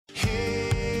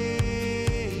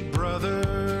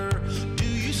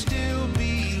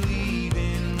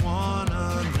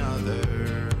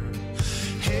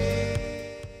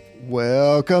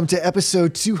Welcome to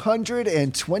episode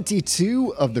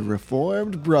 222 of the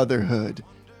Reformed Brotherhood.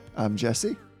 I'm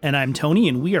Jesse. And I'm Tony,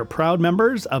 and we are proud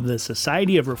members of the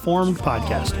Society of Reformed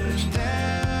Podcasters.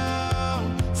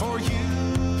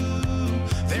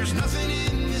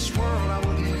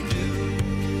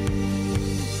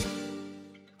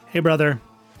 Hey, brother.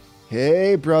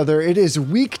 Hey, brother. It is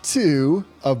week 2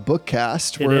 of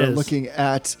Bookcast. We're looking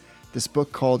at this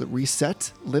book called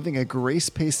Reset, Living a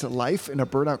Grace-Paced Life in a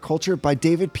Burnout Culture by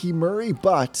David P. Murray.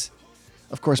 But,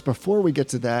 of course, before we get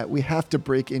to that, we have to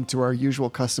break into our usual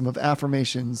custom of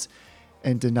affirmations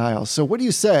and denials. So what do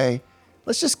you say?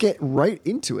 Let's just get right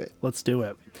into it. Let's do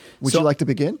it. Would you like to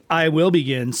begin? I will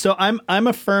begin. So I'm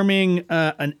affirming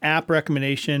an app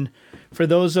recommendation for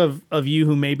those of you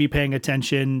who may be paying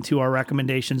attention to our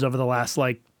recommendations over the last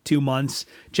 2 months.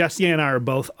 Jesse and I are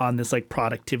both on this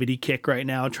productivity kick right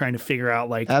now, trying to figure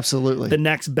out absolutely the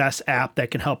next best app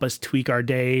that can help us tweak our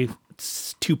day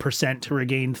 2% to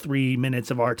regain 3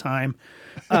 minutes of our time.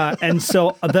 And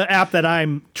so the app that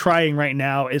I'm trying right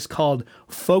now is called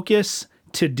Focus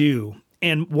To Do.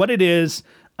 And what it is,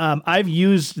 I've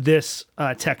used this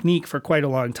technique for quite a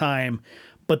long time.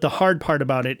 But the hard part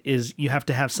about it is you have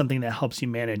to have something that helps you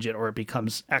manage it, or it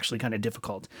becomes actually kind of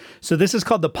difficult. So this is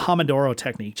called the Pomodoro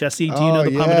technique. Jesse, do you know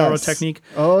the Pomodoro technique?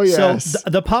 Oh, yes. So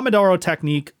the Pomodoro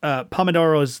technique,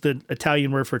 Pomodoro is the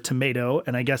Italian word for tomato.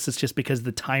 And I guess it's just because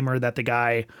the timer that the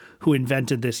guy who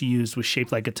invented this used was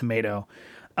shaped like a tomato.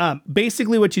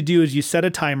 Basically what you do is you set a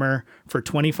timer for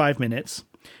 25 minutes.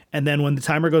 And then when the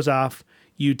timer goes off,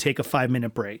 you take a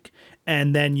 5-minute break,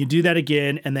 and then you do that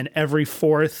again. And then every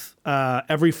fourth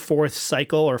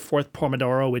cycle, or fourth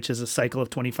Pomodoro, which is a cycle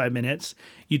of 25 minutes,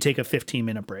 you take a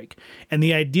 15-minute break. And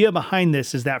the idea behind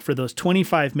this is that for those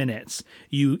 25 minutes,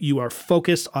 you are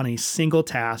focused on a single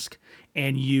task,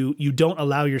 and you don't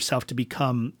allow yourself to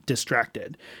become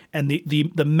distracted. And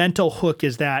the mental hook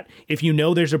is that if you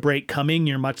know there's a break coming,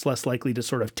 you're much less likely to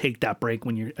sort of take that break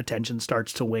when your attention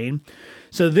starts to wane.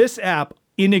 So this app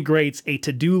integrates a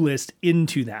to-do list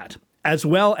into that, as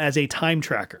well as a time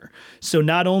tracker. So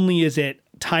not only is it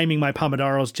timing my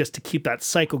Pomodoros just to keep that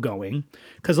cycle going,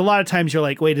 because a lot of times you're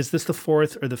like, wait, is this the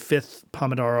 4th or the 5th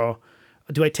Pomodoro?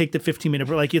 Do I take the 15-minute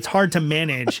break? It's hard to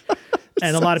manage.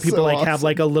 And a lot of people awesome. have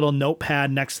a little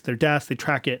notepad next to their desk. They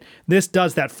track it. This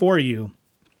does that for you.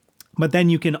 But then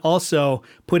you can also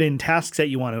put in tasks that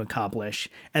you want to accomplish.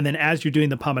 And then as you're doing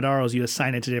the Pomodoros, you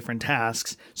assign it to different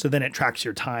tasks. So then it tracks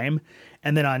your time.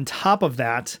 And then on top of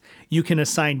that, you can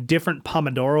assign different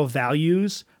Pomodoro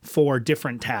values for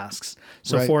different tasks.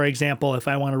 So right. For example, if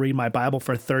I want to read my Bible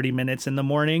for 30 minutes in the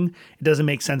morning, it doesn't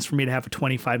make sense for me to have a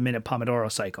 25-minute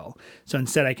Pomodoro cycle. So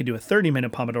instead I can do a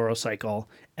 30-minute Pomodoro cycle,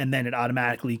 and then it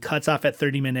automatically cuts off at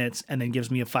 30 minutes and then gives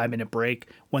me a 5-minute break.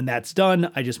 When that's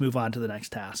done, I just move on to the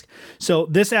next task. So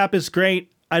this app is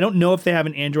great. I don't know if they have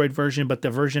an Android version, but the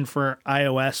version for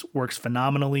iOS works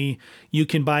phenomenally. You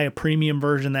can buy a premium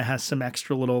version that has some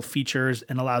extra little features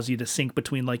and allows you to sync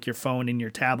between your phone and your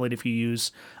tablet if you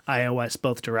use iOS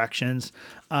both directions.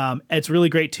 It's really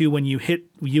great too when you hit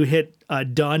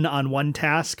done on one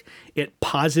task, it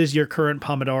pauses your current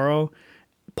Pomodoro,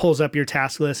 pulls up your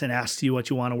task list, and asks you what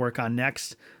you want to work on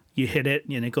next. You hit it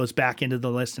and it goes back into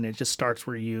the list, and it just starts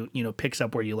where picks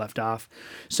up where you left off.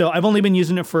 So I've only been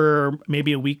using it for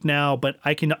maybe a week now, but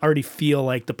I can already feel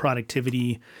the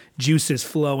productivity juices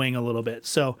flowing a little bit.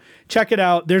 So check it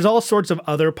out. There's all sorts of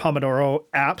other Pomodoro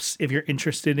apps if you're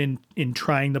interested in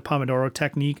trying the Pomodoro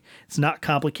technique. It's not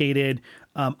complicated.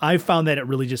 I've found that it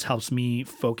really just helps me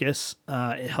focus.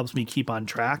 It helps me keep on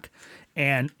track.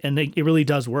 And it really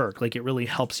does work. It really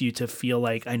helps you to feel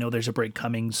I know there's a break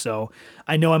coming. So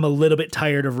I know I'm a little bit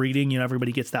tired of reading.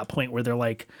 Everybody gets that point where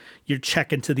they're you're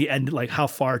checking to the end, how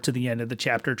far to the end of the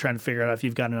chapter, trying to figure out if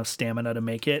you've got enough stamina to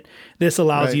make it. This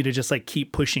allows you to just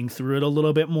keep pushing through it a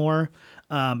little bit more,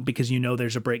 because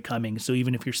there's a break coming. So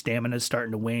even if your stamina is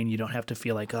starting to wane, you don't have to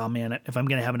feel oh man, if I'm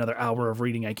going to have another hour of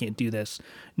reading, I can't do this.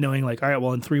 Knowing all right,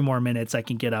 well, in 3 more minutes, I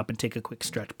can get up and take a quick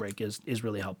stretch break is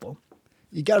really helpful.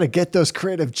 You got to get those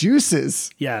creative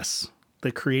juices. Yes,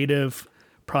 the creative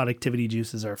productivity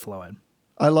juices are flowing.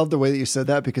 I love the way that you said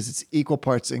that because it's equal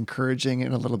parts encouraging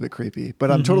and a little bit creepy,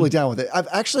 but I'm totally down with it. I'm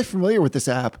actually familiar with this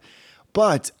app,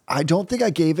 but I don't think I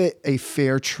gave it a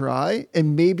fair try.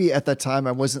 And maybe at that time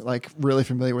I wasn't really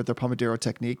familiar with the Pomodoro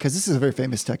technique, because this is a very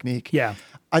famous technique. Yeah.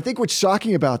 I think what's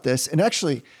shocking about this, and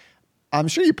actually I'm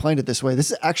sure you planned it this way, this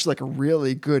is actually a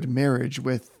really good marriage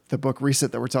with the book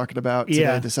Reset that we're talking about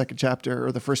today, the second chapter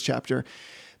or the first chapter,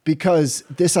 because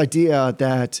this idea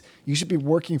that you should be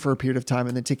working for a period of time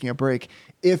and then taking a break.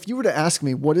 If you were to ask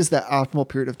me, what is that optimal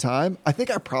period of time? I think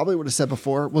I probably would have said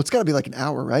before, well, it's got to be like an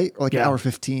hour, right? Or like an hour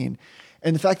 15.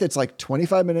 And the fact that it's like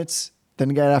 25 minutes, then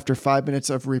get after 5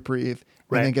 minutes of reprieve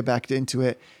and then get back into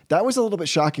it. That was a little bit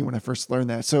shocking when I first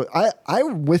learned that. So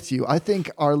I'm with you. I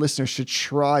think our listeners should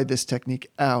try this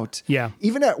technique out. Yeah.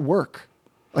 Even at work.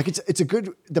 Like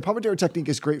the Pomodoro technique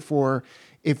is great for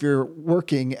if you're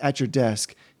working at your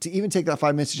desk to even take that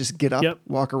 5 minutes to just get up,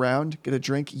 walk around, get a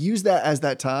drink, use that as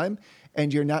that time.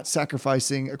 And you're not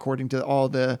sacrificing, according to all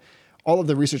of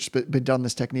the research been done on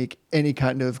this technique, any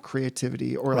kind of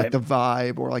creativity or like the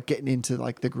vibe or like getting into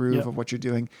like the groove of what you're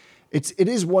doing. It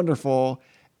is wonderful.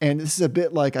 And this is a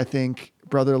bit like, I think,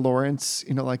 Brother Lawrence,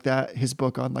 like that, his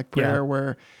book on like prayer,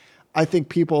 where I think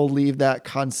people leave that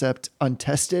concept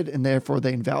untested and therefore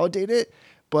they invalidate it.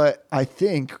 But I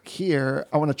think here,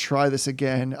 I want to try this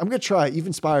again. I'm going to try it. You've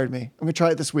inspired me. I'm going to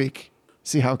try it this week.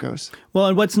 See how it goes. Well,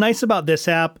 and what's nice about this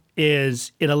app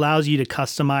is it allows you to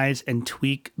customize and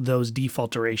tweak those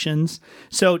default durations.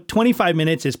 So 25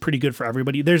 minutes is pretty good for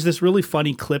everybody. There's this really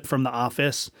funny clip from The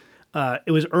Office.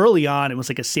 It was early on. It was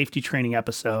like a safety training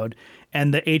episode.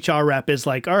 And the HR rep is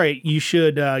like, all right, you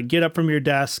should get up from your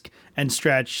desk and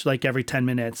stretch like every 10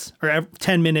 minutes or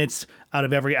 10 minutes out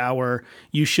of every hour.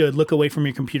 You should look away from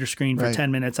your computer screen for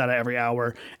 10 minutes out of every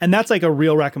hour. And that's like a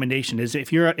real recommendation is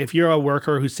if you're a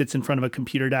worker who sits in front of a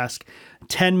computer desk,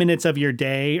 10 minutes of your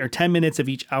day or 10 minutes of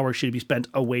each hour should be spent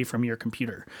away from your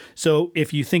computer. So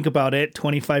if you think about it,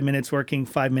 25 minutes working,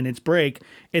 5 minutes break,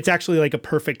 it's actually like a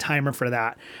perfect timer for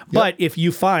that. Yep. But if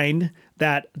you find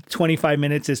that 25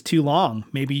 minutes is too long,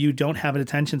 maybe you don't have an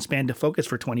attention span to focus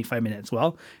for 25 minutes.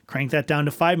 Well, crank that down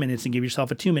to 5 minutes and give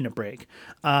yourself a 2-minute break.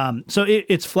 So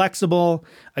it's flexible.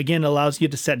 Again, it allows you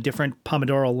to set different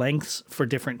Pomodoro lengths for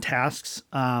different tasks.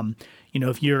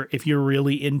 If you're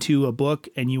really into a book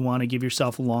and you want to give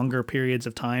yourself longer periods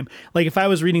of time, like if I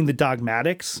was reading the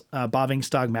Dogmatics, Bavinck's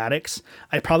Dogmatics,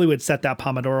 I probably would set that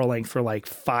Pomodoro length for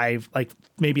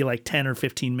maybe 10 or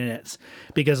 15 minutes,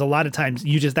 because a lot of times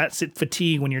that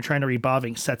fatigue when you're trying to read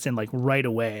Bavinck sets in like right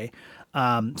away.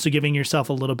 So giving yourself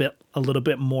a little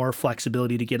bit more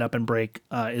flexibility to get up and break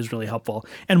is really helpful.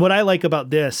 And what I like about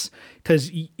this,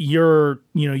 because you're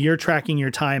tracking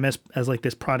your time as like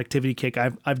this productivity kick.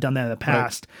 I've done that in the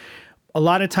past. Right. A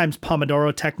lot of times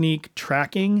Pomodoro technique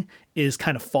tracking is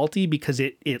kind of faulty because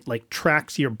it like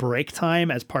tracks your break time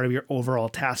as part of your overall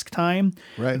task time.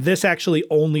 Right. This actually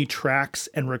only tracks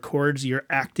and records your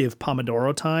active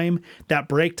Pomodoro time. That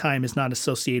break time is not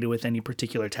associated with any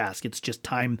particular task. It's just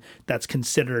time that's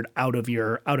considered out of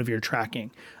your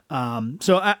tracking.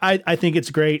 So I think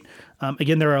it's great.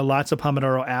 Again, there are lots of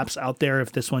Pomodoro apps out there.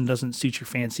 If this one doesn't suit your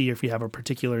fancy, or if you have a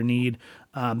particular need,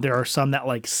 there are some that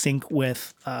like sync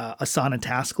with Asana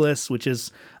task lists, which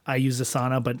is, I use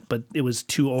Asana, but it was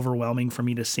too overwhelming for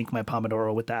me to sync my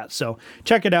Pomodoro with that. So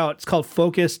check it out. It's called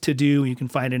Focus To Do. You can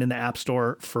find it in the App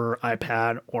Store for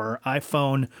iPad or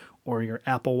iPhone or your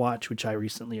Apple Watch, which I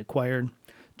recently acquired.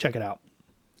 Check it out.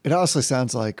 It honestly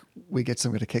sounds like we get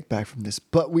some kind of kickback from this,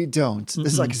 but we don't. Mm-hmm.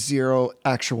 This is like zero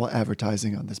actual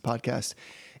advertising on this podcast.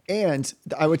 And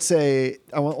I would say,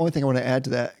 the only thing I want to add to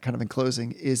that kind of in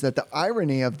closing is that the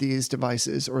irony of these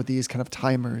devices or these kind of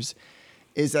timers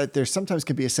is that there sometimes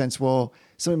can be a sense, well,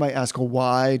 somebody might ask, well,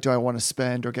 why do I want to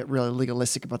spend or get really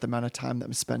legalistic about the amount of time that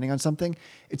I'm spending on something?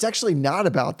 It's actually not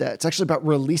about that. It's actually about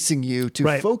releasing you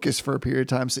to focus for a period of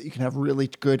time so that you can have really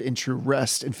good and true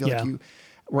rest and feel like you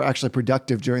were actually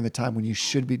productive during the time when you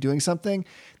should be doing something.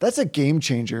 That's a game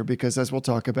changer because, as we'll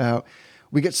talk about,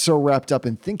 we get so wrapped up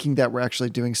in thinking that we're actually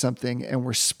doing something and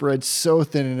we're spread so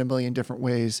thin in a million different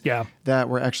ways that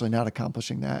we're actually not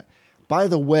accomplishing that. By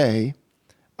the way,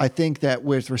 I think that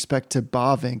with respect to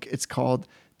Bavinck, it's called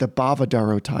the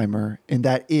Bavadaro timer, and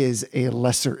that is a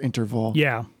lesser interval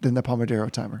than the Pomodoro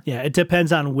timer. Yeah, it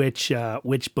depends on which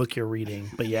book you're reading,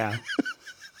 but yeah.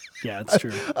 Yeah, it's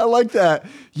true. I like that.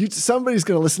 Somebody's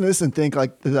going to listen to this and think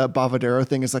like the Bavadero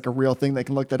thing is like a real thing. They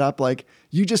can look that up. Like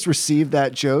you just received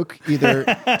that joke either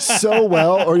so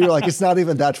well, or you're like, it's not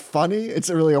even that funny.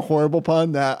 It's really a horrible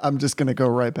pun that I'm just going to go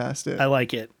right past it. I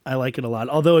like it. I like it a lot.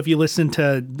 Although if you listen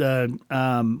to the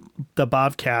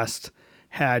Bavcast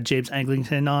had James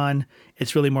Anglington on,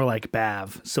 it's really more like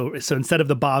Bav. So instead of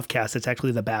the Bavcast, it's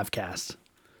actually the Bavcast.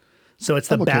 So it's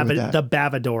the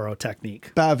Bavadoro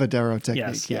technique. Bavadero technique.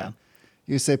 Yes, yeah.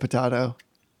 You say potato.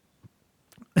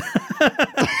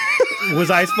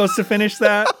 Was I supposed to finish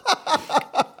that?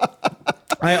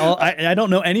 I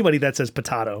don't know anybody that says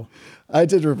potato. I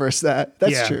did reverse that.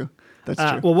 That's true. That's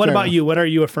true. Well, what about you? What are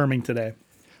you affirming today?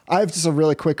 I have just a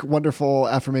really quick, wonderful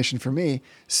affirmation for me.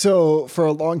 So for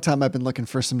a long time, I've been looking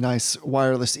for some nice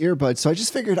wireless earbuds. So I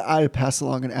just figured I'd pass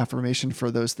along an affirmation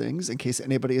for those things in case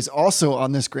anybody is also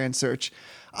on this grand search.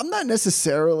 I'm not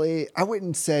necessarily, I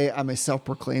wouldn't say I'm a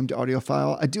self-proclaimed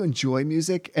audiophile. I do enjoy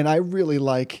music, and I really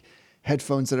like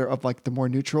headphones that are of like the more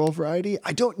neutral variety.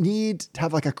 I don't need to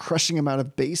have like a crushing amount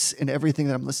of bass in everything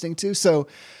that I'm listening to. So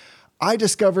I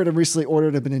discovered and recently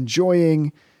ordered, I've been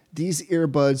enjoying these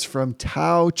earbuds from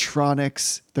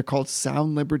Tautronics. They're called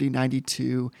Sound Liberty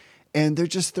 92, and they're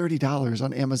just $30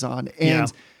 on Amazon.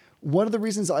 And one of the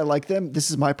reasons I like them,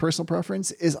 this is my personal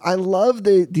preference, is I love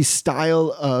the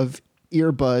style of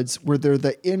earbuds where they're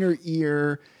the inner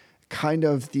ear, kind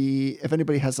of if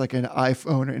anybody has like an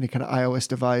iPhone or any kind of iOS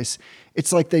device,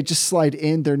 it's like they just slide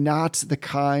in. They're not the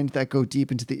kind that go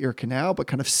deep into the ear canal, but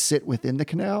kind of sit within the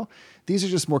canal. These are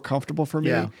just more comfortable for me.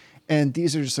 Yeah. And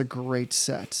these are just a great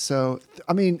set. So,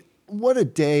 I mean, what a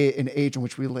day and age in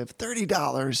which we live.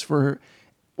 $30 for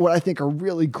what I think are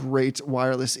really great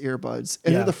wireless earbuds.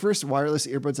 And they're the first wireless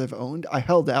earbuds I've owned. I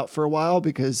held out for a while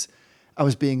because I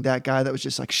was being that guy that was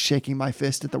just like shaking my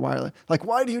fist at the wireless. Like,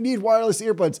 why do you need wireless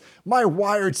earbuds? My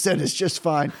wired set is just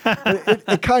fine. But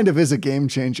it kind of is a game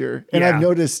changer. And I've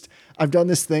noticed, I've done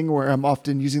this thing where I'm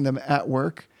often using them at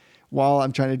work while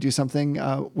I'm trying to do something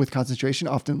with concentration,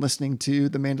 often listening to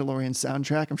the Mandalorian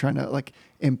soundtrack. I'm trying to like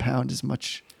impound as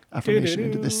much affirmation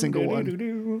into this single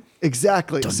one.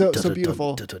 Exactly. So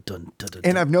beautiful.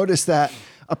 And I've noticed that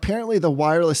apparently the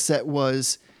wireless set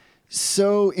was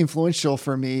so influential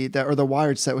for me or the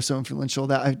wired set was so influential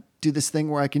that I do this thing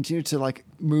where I continue to like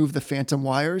move the phantom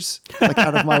wires like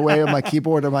out of my way of my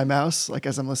keyboard or my mouse, like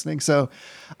as I'm listening. So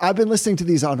I've been listening to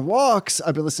these on walks.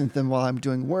 I've been listening to them while I'm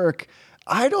doing work.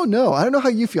 I don't know how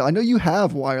you feel. I know you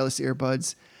have wireless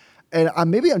earbuds, and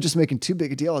maybe I'm just making too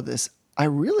big a deal of this. I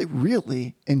really,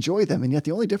 really enjoy them. And yet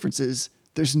the only difference is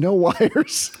there's no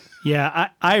wires. Yeah,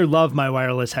 I love my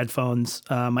wireless headphones,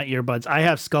 my earbuds. I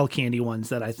have Skull Candy ones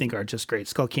that I think are just great.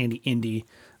 Skull Candy Indie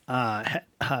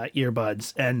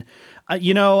earbuds. And,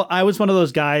 I was one of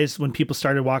those guys when people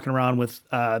started walking around with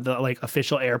the like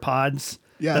official AirPods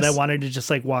that I wanted to just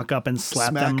like walk up and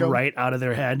slap them right out of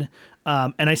their head.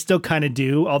 And I still kind of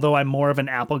do, although I'm more of an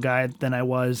Apple guy than I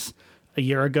was a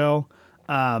year ago.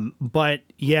 But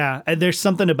yeah, there's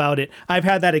something about it. I've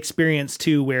had that experience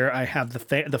too, where I have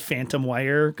the phantom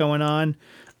wire going on.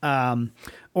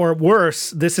 Or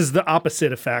worse, this is the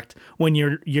opposite effect when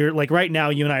you're like right now,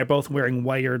 you and I are both wearing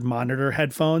wired monitor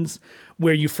headphones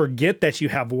where you forget that you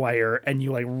have wire and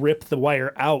you like rip the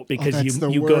wire out because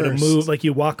you go to move, like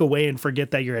you walk away and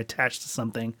forget that you're attached to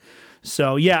something.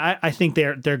 So yeah, I think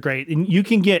they're great, and you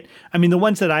can get. I mean, the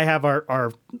ones that I have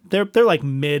are they're like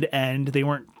mid end. They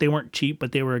weren't cheap,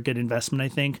 but they were a good investment, I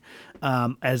think.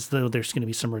 As though there's going to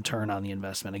be some return on the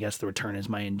investment. I guess the return is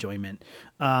my enjoyment.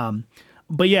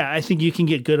 But yeah, I think you can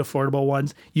get good affordable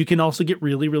ones. You can also get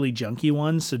really, really junky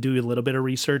ones. So do a little bit of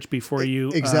research before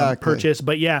you purchase.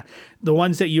 But yeah, the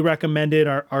ones that you recommended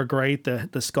are great.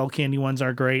 The Skull Candy ones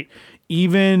are great.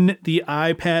 Even the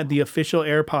iPad, the official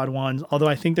AirPod ones, although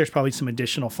I think there's probably some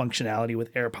additional functionality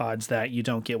with AirPods that you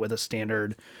don't get with a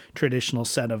standard traditional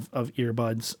set of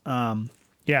earbuds.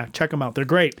 Yeah, check them out. They're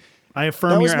great. I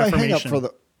affirm your affirmation.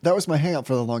 That was my hang up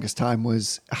for the longest time,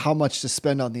 was how much to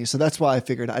spend on these. So that's why I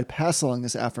figured I'd pass along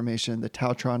this affirmation, the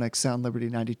Tautronics Sound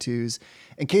Liberty 92s,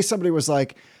 in case somebody was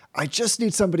like, I just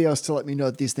need somebody else to let me know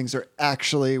that these things are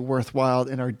actually worthwhile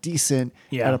and are decent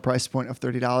at a price point of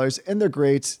 $30. And they're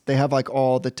great. They have like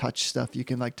all the touch stuff. You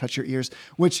can like touch your ears,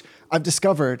 which I've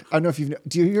discovered. I don't know if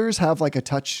do your ears have like a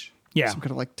touch? Yeah. Some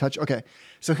kind of like touch. Okay.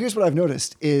 So here's what I've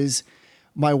noticed is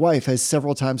my wife has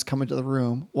several times come into the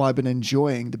room while I've been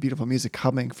enjoying the beautiful music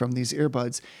coming from these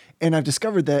earbuds. And I've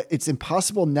discovered that it's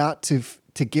impossible not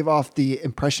to give off the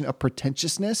impression of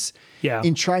pretentiousness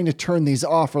in trying to turn these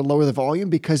off or lower the volume,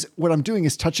 because what I'm doing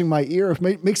is touching my ear.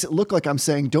 It makes it look like I'm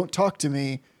saying, don't talk to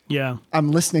me. Yeah.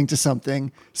 I'm listening to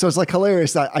something. So it's like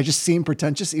hilarious that I just seem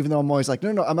pretentious, even though I'm always like,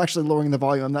 no, I'm actually lowering the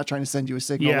volume. I'm not trying to send you a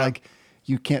signal like,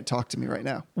 you can't talk to me right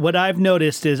now. What I've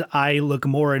noticed is I look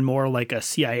more and more like a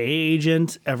CIA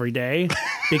agent every day,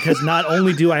 because not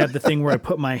only do I have the thing where I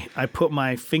put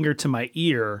my finger to my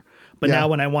ear, but now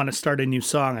when I want to start a new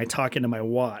song, I talk into my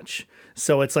watch.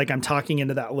 So it's like I'm talking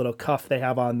into that little cuff they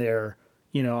have on their,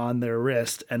 on their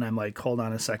wrist, and I'm like, hold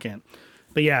on a second.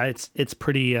 But yeah, it's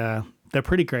pretty. They're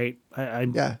pretty great. I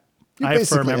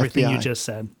affirm everything you just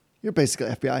said. You're basically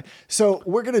FBI. So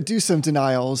we're going to do some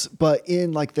denials, but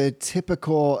in like the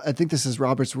typical, I think this is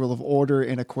Robert's rule of order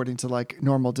and according to like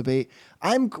normal debate,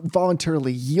 I'm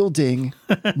voluntarily yielding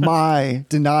my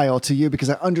denial to you because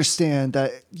I understand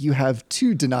that you have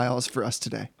 2 denials for us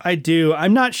today. I do.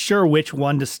 I'm not sure which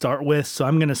one to start with, so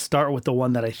I'm going to start with the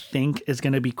one that I think is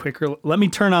going to be quicker. Let me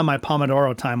turn on my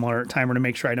Pomodoro timer to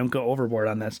make sure I don't go overboard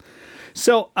on this.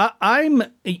 So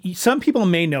some people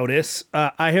may notice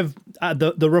I have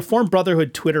the Reformed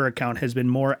Brotherhood Twitter account has been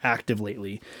more active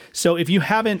lately. So if you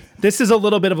haven't, this is a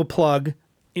little bit of a plug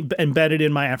embedded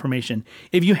in my affirmation.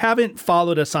 If you haven't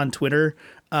followed us on Twitter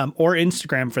or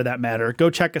Instagram for that matter, go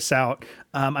check us out.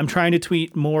 I'm trying to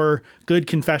tweet more good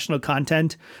confessional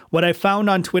content. What I found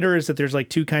on Twitter is that there's like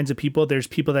 2 kinds of people. There's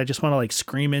people that just want to like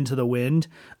scream into the wind.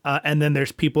 And then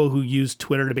there's people who use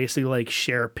Twitter to basically like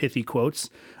share pithy quotes.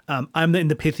 I'm in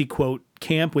the pithy quote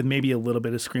camp with maybe a little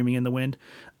bit of screaming in the wind.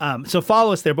 So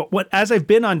follow us there. But as I've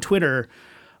been on Twitter,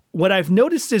 what I've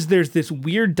noticed is there's this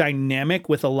weird dynamic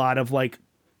with a lot of like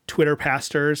Twitter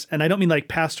pastors. And I don't mean like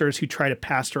pastors who try to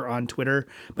pastor on Twitter,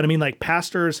 but I mean like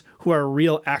pastors who are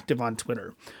real active on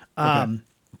Twitter. Okay.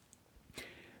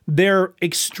 They're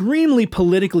extremely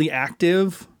politically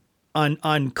active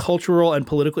on cultural and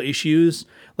political issues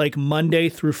like Monday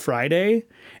through Friday.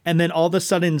 And then all of a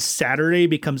sudden Saturday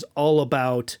becomes all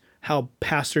about how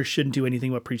pastors shouldn't do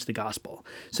anything but preach the gospel.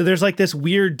 So there's like this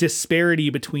weird disparity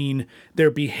between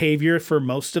their behavior for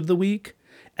most of the week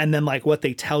and then like what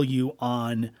they tell you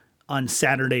on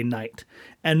Saturday night.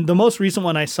 And the most recent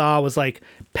one I saw was like,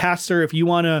 pastor, if you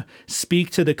want to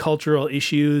speak to the cultural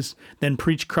issues, then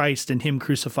preach Christ and him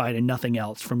crucified and nothing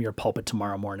else from your pulpit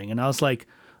tomorrow morning. And I was like,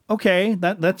 okay,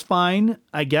 that's fine,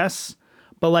 I guess.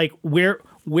 But like,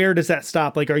 where does that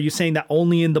stop? Like, are you saying that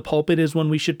only in the pulpit is when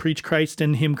we should preach Christ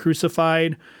and him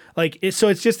crucified? Like, so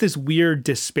it's just this weird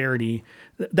disparity.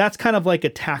 That's kind of like a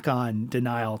tack on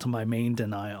denial to my main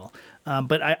denial.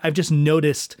 But I've just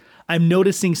noticed, I'm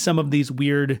noticing some of these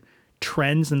weird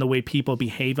trends in the way people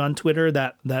behave on Twitter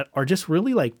that are just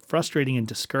really like frustrating and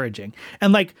discouraging.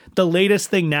 And like the latest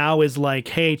thing now is like,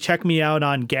 hey, check me out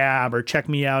on Gab or check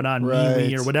me out on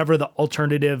MeWe or whatever the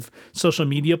alternative social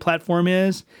media platform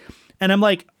is. And I'm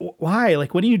like, why?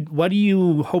 Like, what are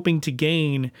you hoping to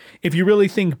gain if you really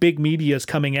think big media is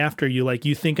coming after you? Like,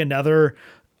 you think another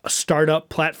startup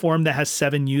platform that has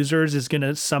 7 users is going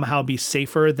to somehow be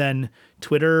safer than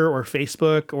Twitter or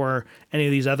Facebook or any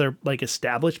of these other like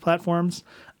established platforms?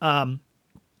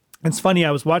 It's funny.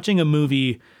 I was watching a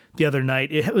movie the other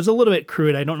night. It was a little bit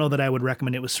crude. I don't know that I would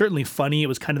recommend it. It was certainly funny. It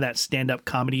was kind of that stand-up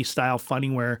comedy style funny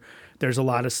where there's a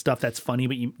lot of stuff that's funny,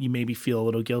 but you maybe feel a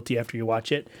little guilty after you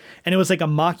watch it. And it was like a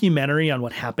mockumentary on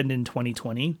what happened in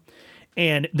 2020.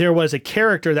 And there was a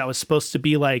character that was supposed to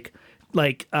be like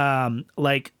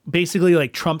basically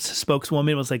like Trump's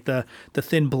spokeswoman. It was like the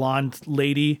thin blonde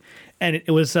lady. And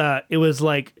it was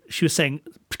like she was saying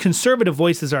conservative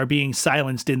voices are being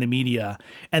silenced in the media.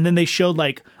 And then they showed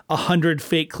like 100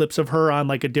 fake clips of her on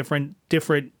like a different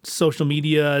social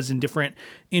medias and different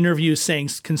interviews saying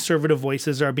conservative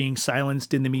voices are being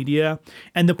silenced in the media.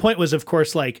 And the point was, of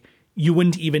course, like, you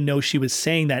wouldn't even know she was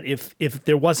saying that if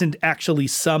there wasn't actually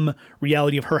some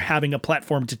reality of her having a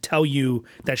platform to tell you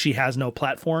that she has no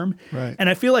platform. Right. And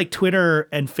I feel like Twitter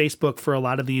and Facebook for a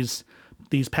lot of these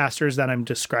pastors that I'm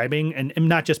describing, and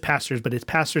not just pastors, but it's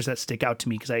pastors that stick out to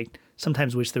me because I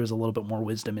sometimes wish there was a little bit more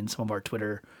wisdom in some of our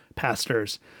Twitter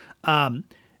pastors.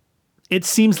 It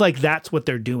seems like that's what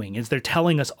they're doing, is they're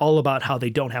telling us all about how they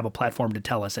don't have a platform to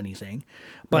tell us anything.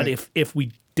 But right. if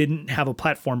we didn't have a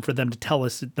platform for them to tell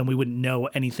us, then we wouldn't know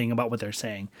anything about what they're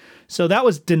saying. So that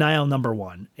was denial number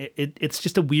 1. It's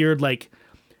just a weird, like,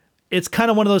 it's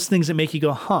kind of one of those things that make you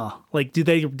go, huh? Like, do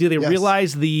they yes.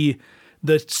 realize the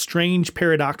strange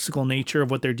paradoxical nature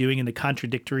of what they're doing and the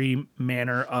contradictory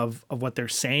manner of what they're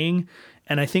saying?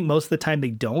 And I think most of the time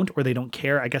they don't, or they don't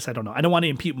care. I guess I don't know. I don't want to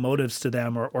impute motives to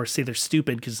them or say they're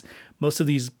stupid, because most of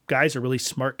these guys are really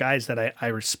smart guys that I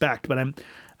respect, but I'm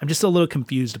just a little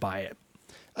confused by it.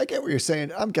 I get what you're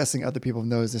saying. I'm guessing other people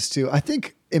knows this too. I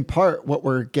think in part what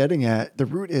we're getting at, the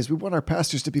root is we want our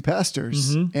pastors to be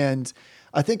pastors. Mm-hmm. And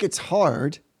I think it's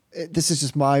hard. This is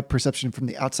just my perception from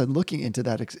the outside looking into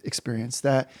that experience,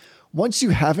 that once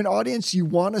you have an audience, you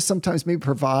want to sometimes maybe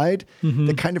provide mm-hmm.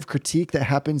 the kind of critique that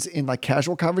happens in like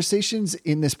casual conversations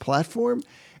in this platform.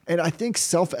 And I think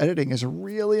self-editing is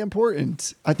really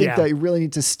important. I think that you really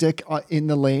need to stick in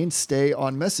the lane, stay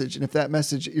on message. And if that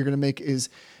message you're going to make is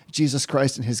Jesus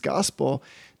Christ and his gospel,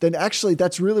 then actually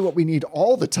that's really what we need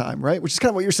all the time, right? Which is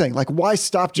kind of what you're saying. Like, why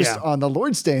stop just on the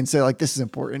Lord's Day and say like, this is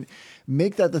important?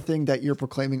 Make that the thing that you're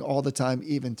proclaiming all the time,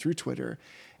 even through Twitter.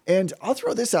 And I'll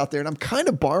throw this out there, and I'm kind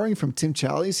of borrowing from Tim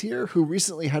Challies here, who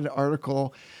recently had an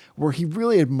article where he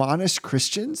really admonished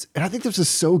Christians. And I think this was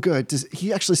so good.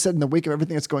 He actually said, in the wake of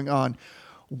everything that's going on,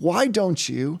 why don't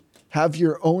you have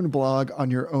your own blog on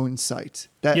your own site?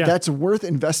 That's worth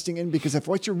investing in, because if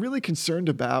what you're really concerned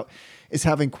about is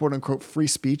having quote unquote free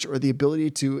speech or the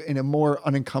ability to, in a more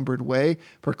unencumbered way,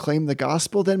 proclaim the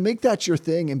gospel, then make that your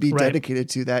thing and be dedicated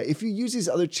to that. If you use these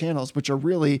other channels, which are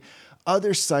really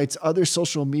other sites, other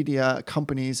social media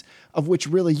companies, of which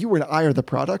really you and I are the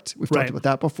product, we've talked about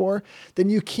that before, then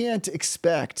you can't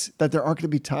expect that there aren't going to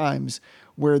be times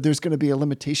where there's going to be a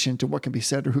limitation to what can be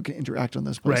said or who can interact on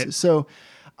those places. Right. So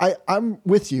I'm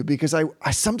with you, because I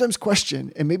sometimes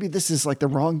question, and maybe this is like the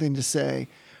wrong thing to say,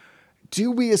 do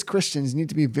we as Christians need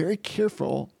to be very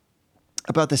careful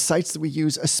about the sites that we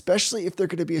use, especially if they're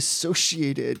going to be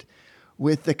associated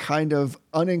with the kind of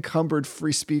unencumbered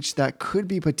free speech that could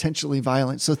be potentially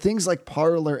violent? So things like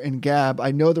Parler and Gab,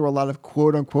 I know there were a lot of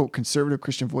quote unquote conservative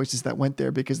Christian voices that went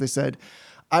there because they said,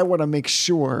 I want to make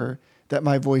sure that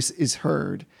my voice is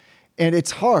heard. And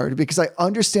it's hard, because I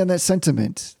understand that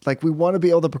sentiment. Like, we want to be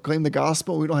able to proclaim the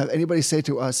gospel. We don't have anybody say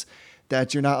to us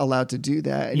that you're not allowed to do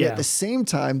that. And yet at the same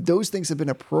time, those things have been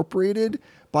appropriated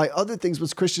by other things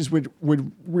which Christians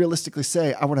would realistically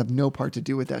say, I want to have no part to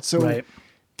do with that. So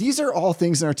these are all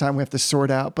things in our time we have to sort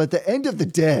out. But at the end of the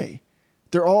day,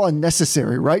 they're all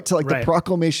unnecessary, right? To the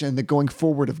proclamation and the going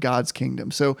forward of God's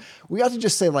kingdom. So we have to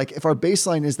just say, if our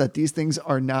baseline is that these things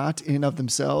are not in and of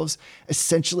themselves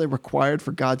essentially required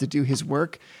for God to do his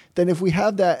work, then if we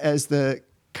have that as the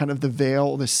kind of the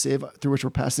veil, the sieve through which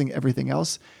we're passing everything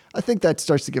else, I think that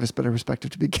starts to give us better perspective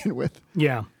to begin with.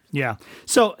 Yeah.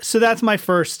 So that's my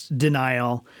first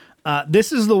denial.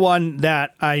 This is the one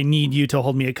that I need you to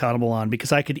hold me accountable on,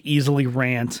 because I could easily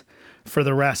rant for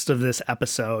the rest of this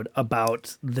episode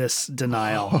about this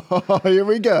denial. Here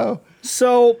we go.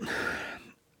 So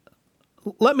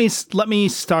let me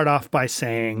start off by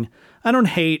saying I don't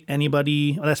hate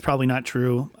anybody. Well, that's probably not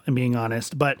true, I'm being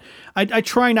honest, but I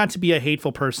try not to be a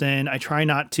hateful person. I try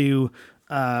not to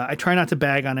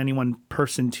bag on any one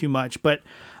person too much, but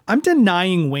I'm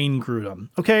denying Wayne Grudem.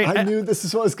 Okay. I knew this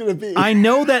is what it's going to be. I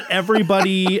know that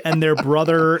everybody and their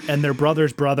brother and their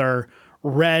brother's brother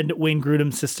read Wayne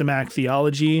Grudem's Systematic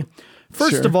Theology.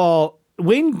 First of all,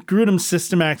 Wayne Grudem's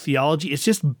Systematic Theology is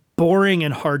just boring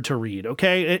and hard to read.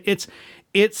 Okay.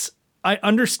 I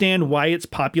understand why it's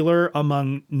popular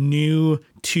among new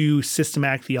to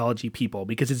systematic theology people,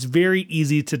 because it's very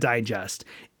easy to digest.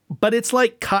 But it's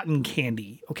like cotton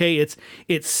candy, okay? It's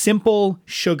simple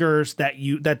sugars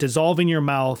that dissolve in your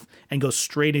mouth and go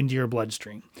straight into your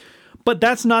bloodstream. But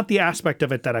that's not the aspect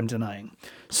of it that I'm denying.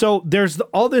 So there's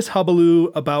all this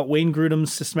hullabaloo about Wayne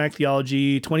Grudem's Systematic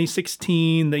Theology,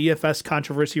 2016, the EFS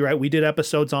controversy, right? We did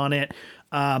episodes on it.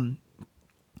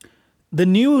 The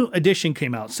new edition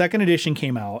came out, second edition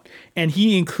came out, and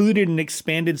he included an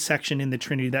expanded section in the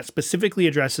Trinity that specifically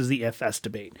addresses the EFS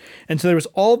debate. And so there was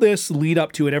all this lead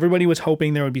up to it. Everybody was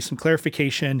hoping there would be some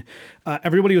clarification.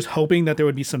 Everybody was hoping that there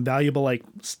would be some valuable,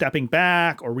 stepping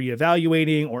back or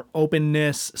reevaluating or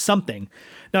openness, something.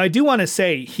 Now, I do want to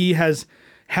say he has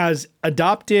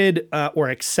adopted or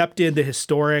accepted the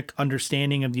historic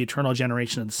understanding of the eternal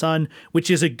generation of the Son, which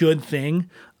is a good thing.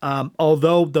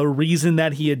 Although the reason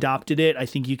that he adopted it, I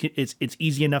think it's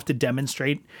easy enough to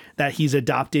demonstrate that he's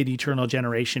adopted eternal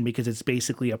generation, because it's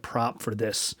basically a prop for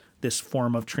this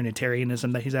form of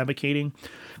Trinitarianism that he's advocating.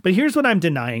 But here's what I'm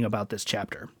denying about this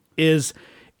chapter is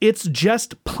it's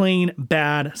just plain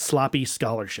bad, sloppy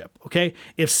scholarship, okay?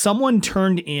 If someone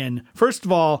turned in, first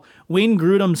of all, Wayne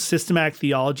Grudem's Systematic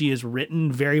Theology is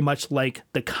written very much like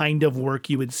the kind of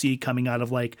work you would see coming out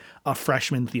of a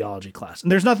freshman theology class.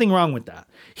 And there's nothing wrong with that.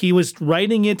 He was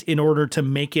writing it in order to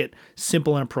make it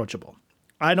simple and approachable.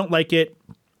 I don't like it.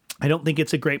 I don't think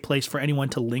it's a great place for anyone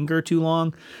to linger too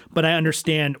long, but I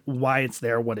understand why it's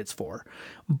there, what it's for.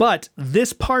 But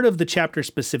this part of the chapter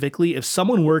specifically, if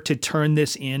someone were to turn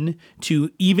this in to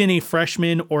even a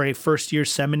freshman or a first-year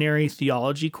seminary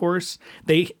theology course,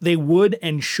 they would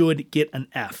and should get an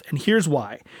F. And here's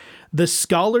why. The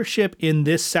scholarship in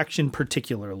this section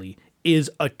particularly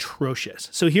is atrocious.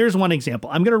 So here's one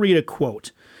example. I'm going to read a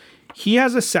quote. He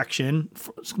has a section,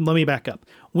 let me back up.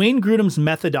 Wayne Grudem's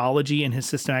methodology in his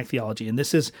systematic theology,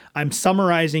 and I'm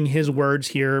summarizing his words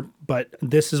here, but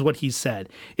this is what he said,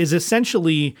 is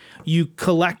essentially you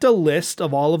collect a list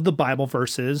of all of the Bible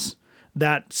verses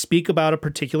that speak about a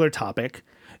particular topic,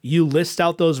 you list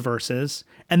out those verses,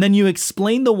 and then you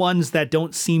explain the ones that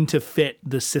don't seem to fit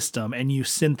the system, and you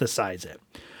synthesize it.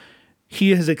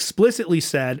 He has explicitly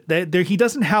said that he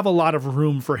doesn't have a lot of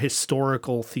room for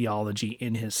historical theology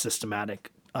in his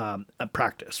systematic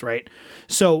practice, right?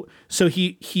 So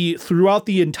he throughout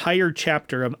the entire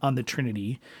chapter on the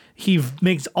Trinity, he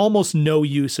makes almost no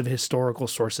use of historical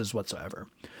sources whatsoever.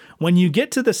 When you get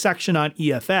to the section on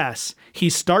EFS, he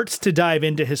starts to dive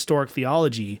into historic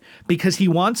theology because he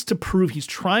wants to prove, he's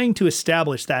trying to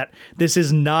establish that this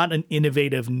is not an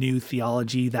innovative new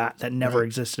theology that never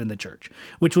existed in the church,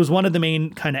 which was one of the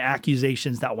main kind of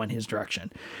accusations that went his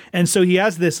direction. And so he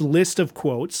has this list of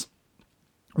quotes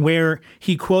where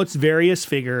he quotes various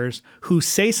figures who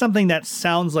say something that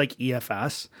sounds like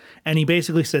EFS. And he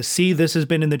basically says, see, this has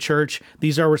been in the church.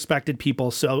 These are respected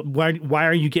people. So why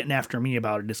are you getting after me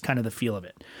about it? Is kind of the feel of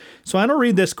it. So I'm going to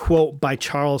read this quote by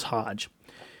Charles Hodge.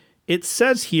 It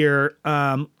says here,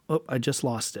 I just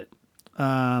lost it.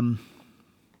 Sorry,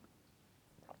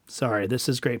 this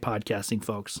is great podcasting,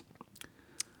 folks.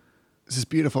 This is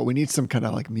beautiful. We need some kind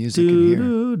of like music in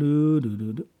here.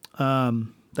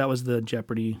 That was the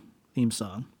Jeopardy theme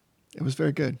song. It was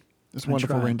very good. It was a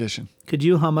wonderful rendition. Could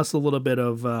you hum us a little bit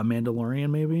of Mandalorian,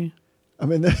 maybe? I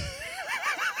mean,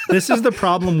 this is the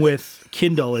problem with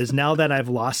Kindle is now that I've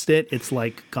lost it, it's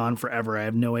like gone forever. I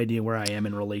have no idea where I am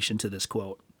in relation to this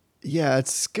quote. Yeah,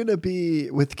 it's going to be,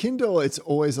 with Kindle, it's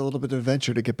always a little bit of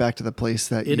adventure to get back to the place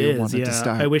that you wanted to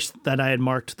start. I wish that I had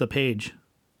marked the page.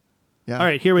 Yeah. All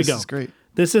right, here we go. This is great.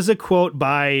 This is a quote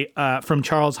from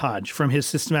Charles Hodge from his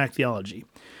Systematic Theology.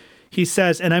 He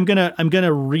says, and I'm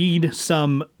gonna read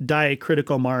some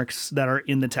diacritical marks that are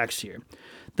in the text here.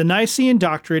 The Nicene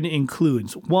doctrine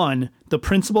includes 1, the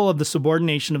principle of the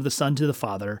subordination of the Son to the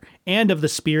Father and of the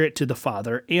Spirit to the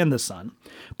Father and the Son.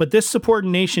 But this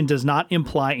subordination does not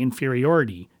imply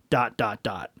inferiority, ...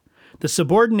 The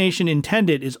subordination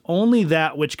intended is only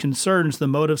that which concerns the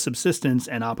mode of subsistence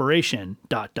and operation, ...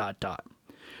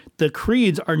 The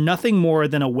creeds are nothing more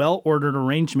than a well-ordered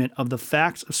arrangement of the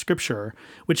facts of Scripture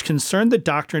which concern the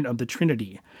doctrine of the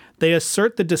Trinity. They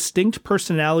assert the distinct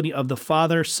personality of the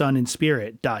Father, Son, and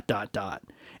Spirit, ...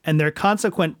 and their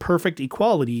consequent perfect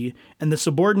equality, and the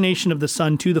subordination of the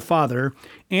Son to the Father,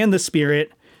 and the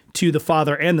Spirit to the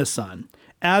Father and the Son,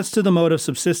 as to the mode of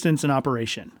subsistence and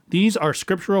operation. These are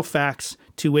scriptural facts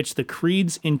to which the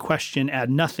creeds in question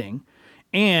add nothing,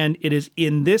 and it is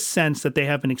in this sense that they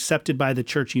have been accepted by the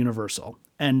Church Universal.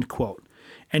 End quote.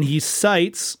 And he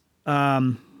cites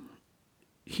Hodge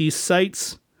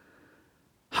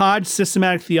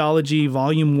Systematic Theology,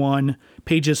 Volume 1,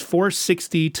 pages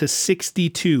 460 to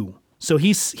 62. So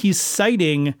he's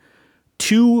citing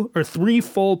 2 or 3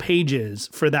 full pages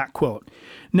for that quote.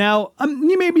 Now,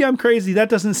 maybe I'm crazy. That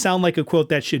doesn't sound like a quote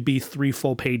that should be 3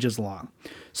 full pages long.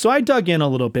 So I dug in a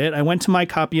little bit. I went to my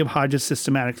copy of Hodge's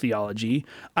Systematic Theology.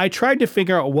 I tried to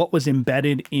figure out what was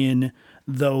embedded in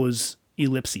those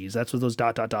ellipses. That's what those ...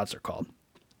 are called.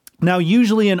 Now,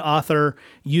 usually an author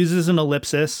uses an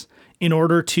ellipsis in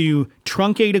order to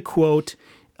truncate a quote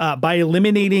by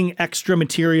eliminating extra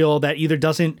material that either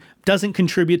doesn't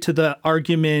contribute to the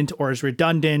argument or is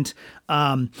redundant.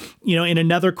 In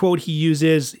another quote he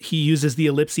uses the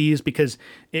ellipses because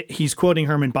he's quoting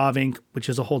Herman Bavinck, which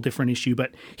is a whole different issue,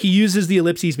 but he uses the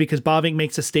ellipses because Bavinck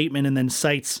makes a statement and then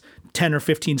cites 10 or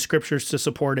 15 scriptures to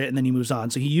support it, and then he moves on.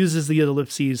 So he uses the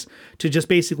ellipses to just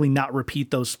basically not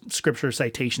repeat those scripture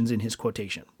citations in his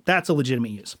quotation. That's a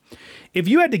legitimate use. If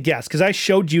you had to guess, because I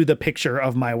showed you the picture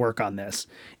of my work on this,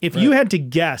 if you had to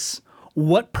guess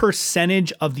what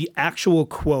percentage of the actual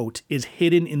quote is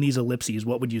hidden in these ellipses,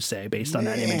 what would you say based on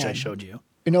that image I showed you?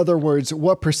 In other words,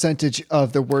 what percentage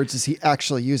of the words is he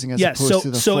actually using as opposed to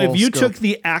the full So if you scope? took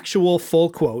the actual full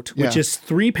quote, which is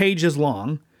 3 pages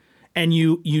long, and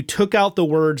you took out the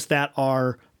words that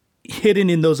are hidden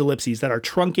in those ellipses, that are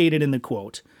truncated in the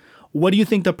quote, what do you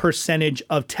think the percentage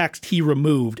of text he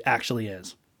removed actually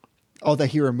is? Oh, that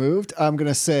he removed? I'm going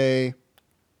to say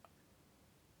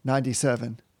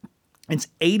 97. It's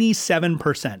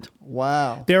 87%.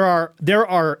 Wow. There are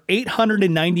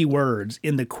 890 words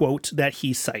in the quote that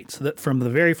he cites, from the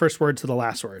very first word to the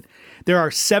last word. There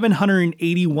are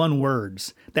 781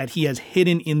 words that he has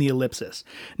hidden in the ellipsis.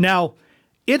 Now,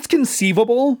 it's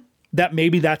conceivable that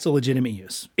maybe that's a legitimate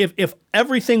use. If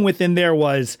everything within there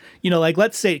was, like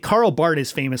let's say Karl Barth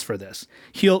is famous for this.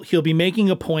 He'll be making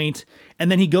a point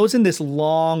and then he goes in this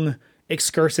long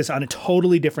excursus on a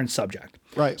totally different subject.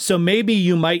 Right. So maybe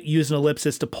you might use an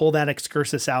ellipsis to pull that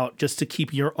excursus out just to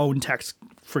keep your own text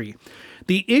free.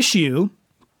 The issue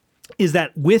is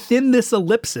that within this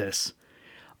ellipsis,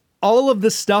 all of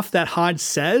the stuff that Hodge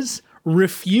says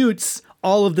refutes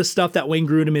all of the stuff that Wayne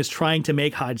Grudem is trying to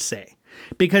make Hodge say.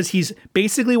 Because he's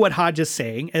basically what Hodge is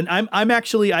saying. And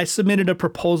I submitted a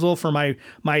proposal for my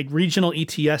regional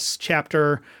ETS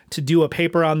chapter to do a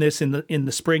paper on this in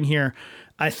the spring here.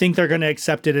 I think they're going to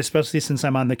accept it, especially since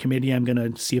I'm on the committee. I'm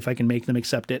going to see if I can make them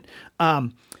accept it.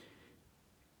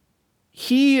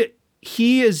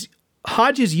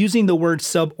 Hodge is using the word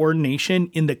subordination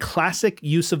in the classic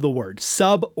use of the word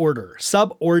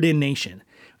subordination,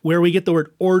 where we get the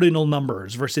word ordinal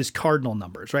numbers versus cardinal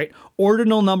numbers, right?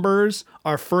 Ordinal numbers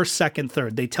are first, second,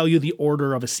 third. They tell you the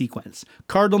order of a sequence.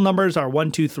 Cardinal numbers are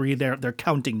 1, 2, 3. They're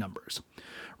counting numbers,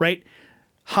 right?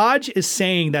 Hodge is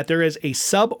saying that there is a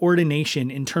subordination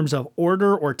in terms of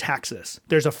order or taxis.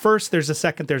 There's a first, there's a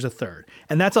second, there's a third.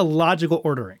 And that's a logical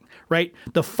ordering, right?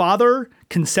 The Father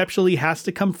conceptually has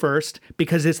to come first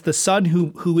because it's the Son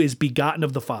who is begotten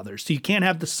of the Father. So you can't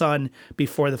have the Son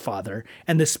before the Father.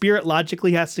 And the Spirit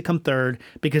logically has to come third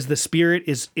because the Spirit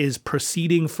is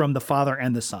proceeding from the Father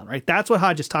and the Son, right? That's what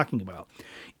Hodge is talking about.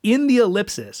 In the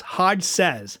ellipsis, Hodge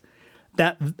says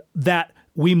that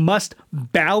we must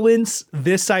balance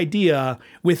this idea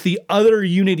with the other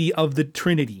unity of the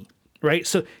Trinity, right?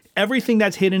 So everything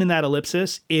that's hidden in that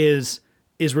ellipsis is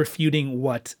refuting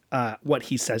what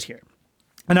he says here.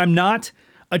 And I'm not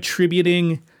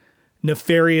attributing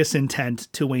nefarious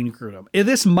intent to Wayne Grudem.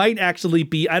 This might actually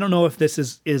be, I don't know if this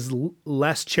is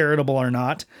less charitable or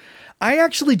not. I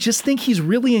actually just think he's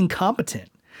really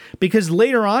incompetent because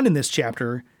later on in this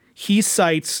chapter, he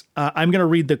cites, I'm going to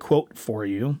read the quote for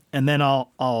you, and then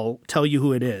I'll tell you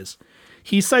who it is.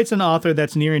 He cites an author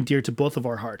that's near and dear to both of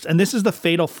our hearts. And this is the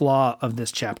fatal flaw of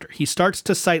this chapter. He starts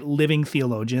to cite living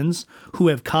theologians who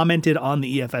have commented on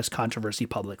the EFS controversy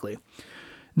publicly.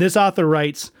 This author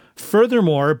writes,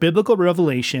 furthermore, biblical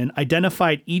revelation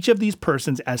identified each of these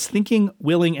persons as thinking,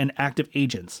 willing, and active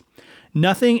agents.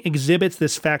 Nothing exhibits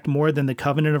this fact more than the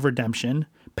covenant of redemption,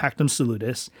 Pactum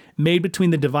Salutis, made between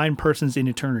the divine persons in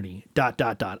eternity, ...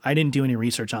 I didn't do any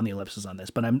research on the ellipsis on this,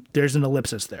 but there's an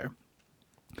ellipsis there.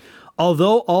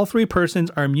 Although all three persons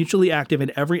are mutually active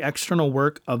in every external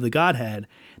work of the Godhead,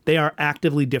 they are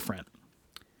actively different.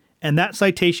 And that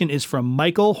citation is from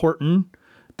Michael Horton,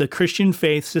 The Christian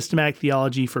Faith, Systematic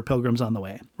Theology for Pilgrims on the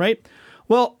Way, right?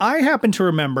 Well, I happen to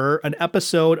remember an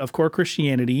episode of Core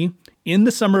Christianity in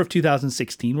the summer of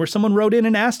 2016 where someone wrote in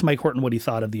and asked Mike Horton what he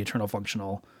thought of the eternal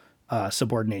functional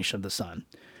subordination of the Son.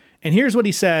 And here's what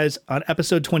he says on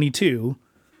episode 22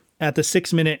 at the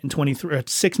 6 minute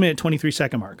 23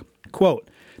 second mark. Quote,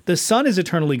 the Son is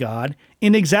eternally God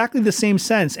in exactly the same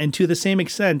sense and to the same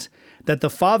extent that the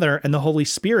Father and the Holy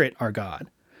Spirit are God.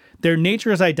 Their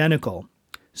nature is identical.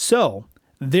 So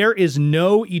there is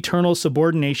no eternal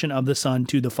subordination of the Son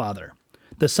to the Father.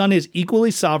 The Son is equally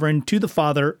sovereign to the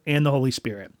Father and the Holy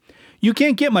Spirit. You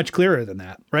can't get much clearer than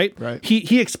that, right? Right.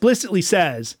 He explicitly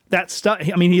says that stuff.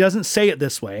 I mean, he doesn't say it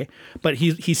this way, but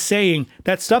he's saying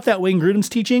that stuff that Wayne Grudem's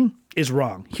teaching is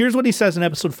wrong. Here's what he says in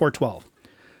episode 412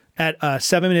 at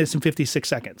 7 minutes and 56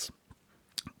 seconds.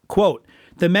 Quote,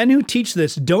 the men who teach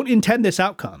this don't intend this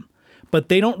outcome, but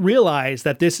they don't realize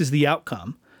that this is the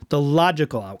outcome, the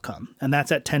logical outcome. And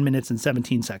that's at 10 minutes and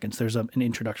 17 seconds. There's an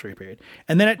introductory period.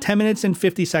 And then at 10 minutes and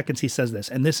 50 seconds, he says this,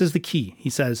 and this is the key. He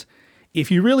says, if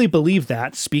you really believe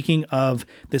that, speaking of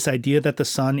this idea that the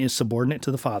Son is subordinate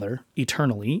to the Father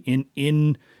eternally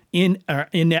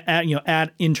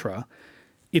ad intra,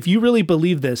 if you really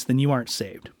believe this, then you aren't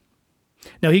saved.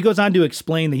 Now, he goes on to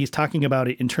explain that he's talking about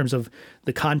it in terms of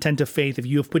the content of faith. If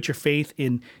you have put your faith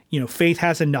in, faith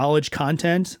has a knowledge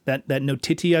content, that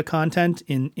notitia content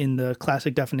in the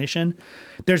classic definition.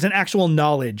 There's an actual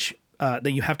knowledge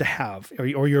that you have to have,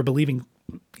 or you're believing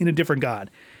in a different God.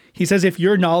 He says if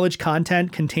your knowledge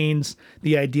content contains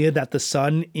the idea that the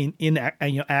Son in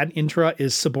ad intra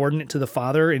is subordinate to the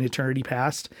Father in eternity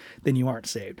past, then you aren't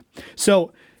saved.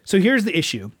 So here's the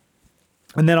issue.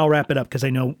 And then I'll wrap it up because I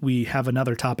know we have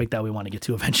another topic that we want to get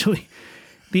to eventually.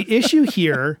 The issue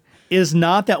here is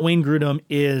not that Wayne Grudem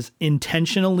is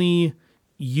intentionally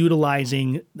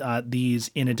utilizing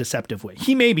these in a deceptive way.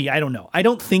 He may be, I don't know. I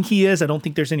don't think he is. I don't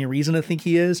think there's any reason to think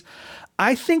he is.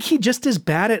 I think he just is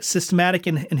bad at systematic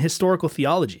and historical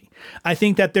theology. I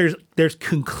think that there's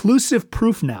conclusive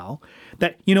proof now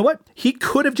that, you know what? He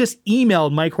could have just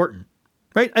emailed Mike Horton.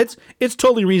 Right? It's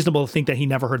totally reasonable to think that he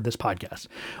never heard this podcast.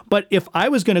 But if I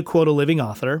was going to quote a living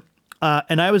author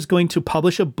and I was going to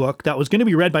publish a book that was going to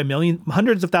be read by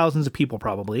hundreds of thousands of people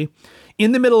probably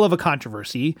in the middle of a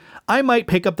controversy, I might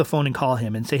pick up the phone and call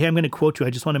him and say, hey, I'm going to quote you.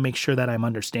 I just want to make sure that I'm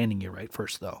understanding you right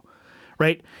first, though.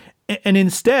 Right? And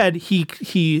instead,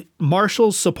 he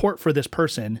marshals support for this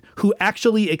person who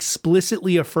actually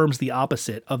explicitly affirms the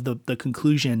opposite of the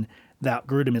conclusion that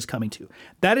Grudem is coming to.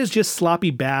 That is just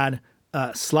sloppy, bad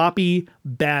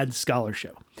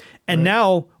scholarship. And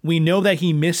Now we know that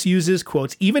he misuses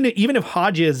quotes. Even if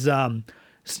Hodge is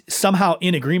somehow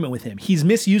in agreement with him. He's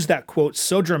misused that quote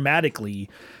so dramatically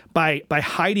by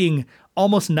hiding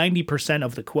almost 90%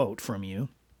 of the quote from you,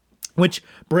 which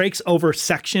breaks over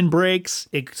section breaks.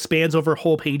 It spans over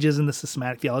whole pages in the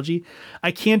systematic theology.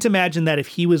 I can't imagine that if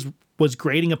he was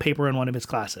grading a paper in one of his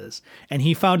classes and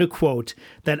he found a quote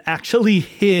that actually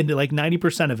hid like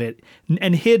 90% of it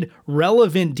and hid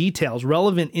relevant details,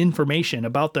 relevant information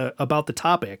about the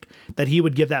topic, that he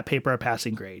would give that paper a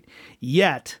passing grade.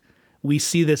 Yet we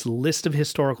see this list of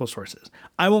historical sources.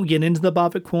 I won't get into the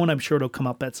Bavinck quote. I'm sure it'll come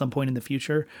up at some point in the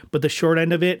future. But the short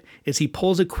end of it is he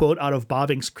pulls a quote out of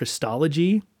Bavinck's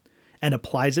Christology and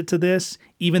applies it to this,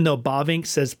 even though Bavinck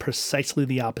says precisely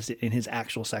the opposite in his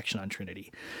actual section on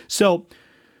Trinity. So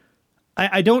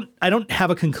I don't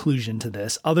have a conclusion to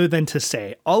this other than to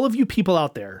say, all of you people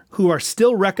out there who are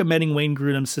still recommending Wayne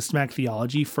Grudem's systematic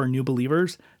theology for new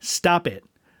believers, stop it.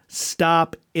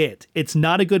 Stop it. It's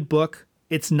not a good book.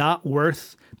 It's not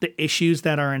worth the issues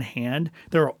that are in hand.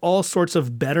 There are all sorts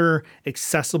of better,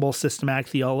 accessible systematic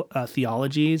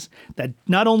theologies that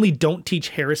not only don't teach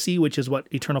heresy, which is what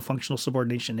eternal functional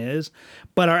subordination is,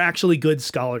 but are actually good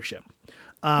scholarship.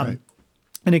 Right.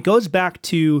 And it goes back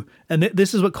to, and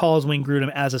this is what calls Wayne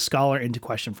Grudem as a scholar into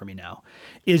question for me now,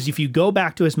 is if you go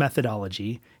back to his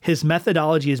methodology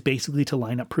is basically to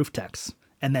line up proof texts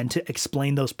and then to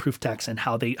explain those proof texts and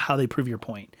how they prove your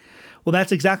point. Well,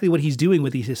 that's exactly what he's doing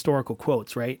with these historical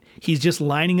quotes, right? He's just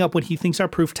lining up what he thinks are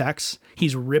proof texts.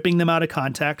 He's ripping them out of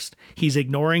context. He's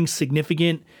ignoring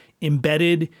significant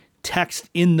embedded text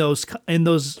in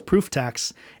those proof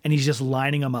texts, and he's just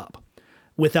lining them up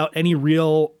without any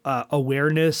real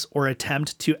awareness or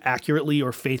attempt to accurately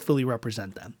or faithfully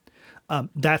represent them.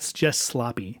 That's just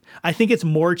sloppy. I think it's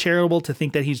more charitable to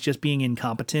think that he's just being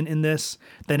incompetent in this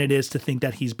than it is to think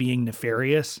that he's being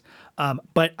nefarious.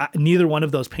 But neither one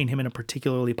of those paint him in a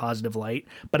particularly positive light.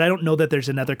 But I don't know that there's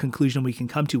another conclusion we can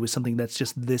come to with something that's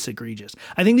just this egregious.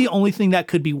 I think the only thing that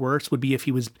could be worse would be if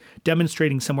he was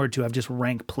demonstrating somewhere to have just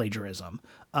rank plagiarism.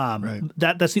 Right.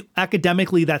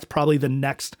 Academically, that's probably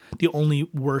the only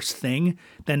worse thing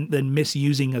than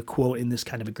misusing a quote in this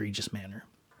kind of egregious manner.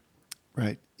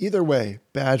 Right. Either way,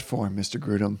 bad form, Mr.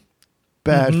 Grudem.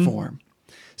 Bad form.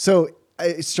 So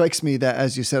it strikes me that,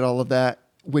 as you said, all of that,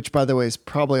 which, by the way, is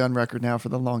probably on record now for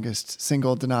the longest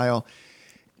single denial.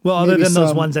 Well, other than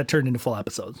those ones that turned into full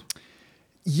episodes.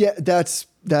 Yeah, that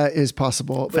is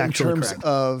possible. But in terms correct.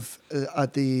 of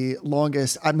the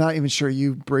longest, I'm not even sure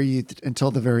you breathed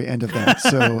until the very end of that.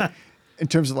 So in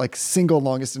terms of like single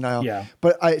longest denial. Yeah.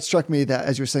 But it struck me that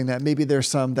as you're saying that, maybe there's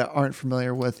some that aren't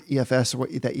familiar with EFS or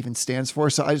what that even stands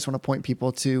for. So I just want to point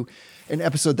people to an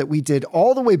episode that we did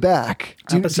all the way back.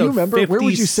 Do you remember? 50, where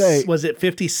would you say? Was it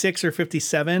 56 or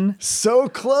 57? So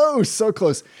close, so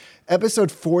close.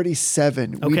 Episode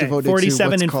 47. Okay, we devoted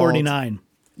 47 to and 49.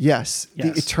 Yes, the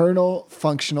eternal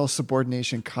functional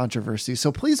subordination controversy.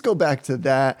 So please go back to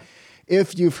that.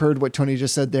 If you've heard what Tony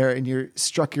just said there and you're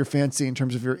struck your fancy in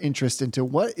terms of your interest into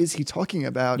what is he talking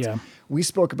about, we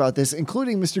spoke about this,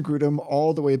 including Mr. Grudem,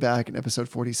 all the way back in episode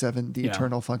 47, the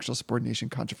eternal functional subordination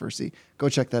controversy. Go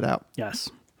check that out. Yes.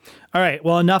 All right.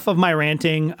 Well, enough of my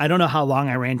ranting. I don't know how long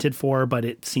I ranted for, but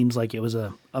it seems like it was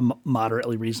a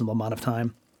moderately reasonable amount of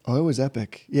time. Oh, it was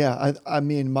epic. Yeah, I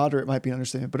mean, moderate might be an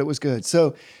understatement, but it was good.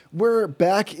 So we're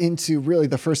back into really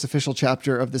the first official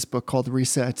chapter of this book called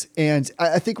Reset. And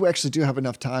I think we actually do have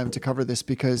enough time to cover this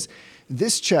because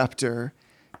this chapter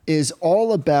is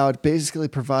all about basically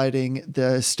providing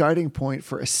the starting point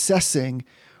for assessing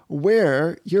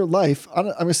where your life, I'm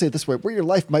going to say it this way, where your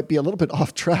life might be a little bit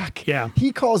off track. Yeah.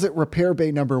 He calls it repair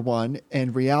bay number 1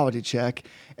 and reality check.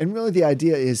 And really the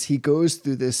idea is he goes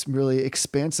through this really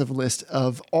expansive list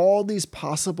of all these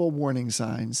possible warning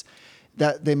signs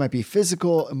that they might be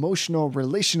physical, emotional,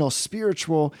 relational,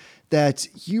 spiritual, that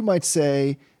you might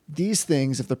say these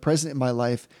things, if they're present in my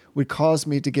life, would cause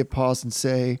me to give pause and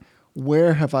say,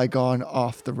 where have I gone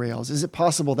off the rails? Is it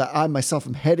possible that I myself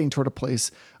am heading toward a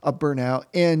place of burnout?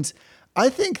 And I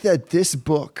think that this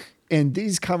book and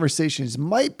these conversations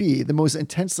might be the most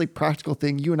intensely practical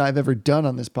thing you and I have ever done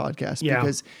on this podcast. Yeah.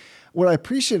 Because what I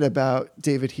appreciate about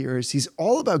David here is he's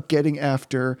all about getting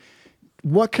after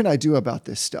what can I do about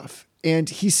this stuff? And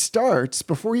he starts,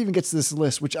 before he even gets to this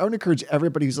list, which I would encourage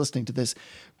everybody who's listening to this,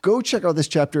 go check out this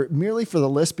chapter merely for the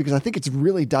list, because I think it's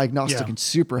really diagnostic and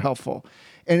super helpful.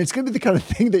 And it's going to be the kind of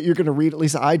thing that you're going to read, at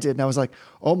least I did. And I was like,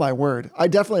 oh my word. I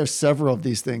definitely have several of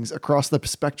these things across the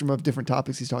spectrum of different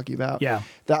topics he's talking about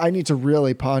that I need to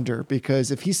really ponder, because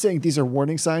if he's saying these are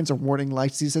warning signs or warning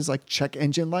lights, he says like check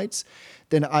engine lights,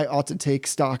 then I ought to take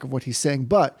stock of what he's saying.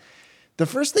 But The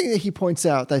first thing that he points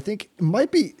out that I think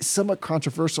might be somewhat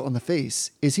controversial on the face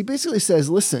is he basically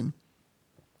says, listen,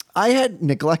 I had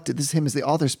neglected, this is him as the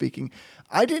author speaking,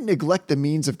 I didn't neglect the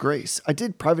means of grace. I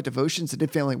did private devotions. I did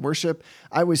family worship.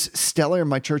 I was stellar in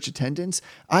my church attendance.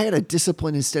 I had a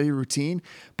disciplined and steady routine,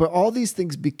 but all these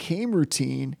things became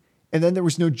routine and then there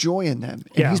was no joy in them.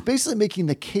 And he's basically making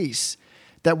the case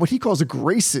that what he calls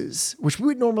graces, which we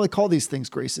would normally call these things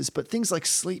graces, but things like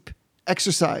sleep,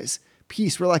 exercise,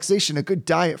 peace, relaxation, a good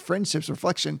diet, friendships,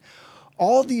 reflection,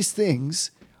 all these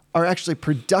things are actually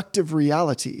productive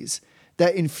realities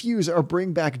that infuse or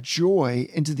bring back joy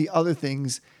into the other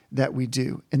things that we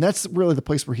do. And that's really the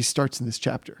place where he starts in this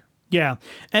chapter. Yeah.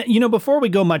 And, before we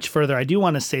go much further, I do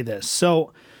want to say this.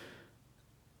 So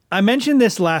I mentioned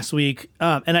this last week,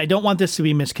 and I don't want this to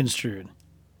be misconstrued.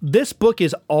 This book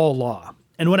is all law.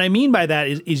 And what I mean by that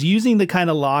is using the kind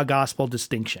of law-gospel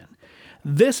distinction.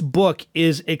 This book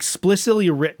is explicitly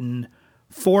written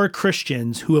for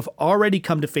Christians who have already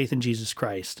come to faith in Jesus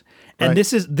Christ. And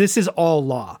this is all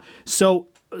law. So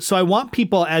I want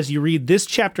people, as you read this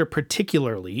chapter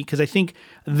particularly, because I think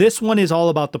this one is all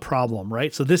about the problem,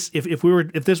 right? So this,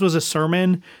 if this was a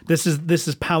sermon, this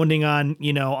is pounding on,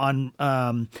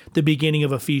 the beginning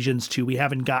of Ephesians 2. We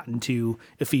haven't gotten to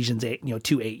Ephesians 8,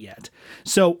 2:8 yet.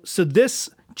 So this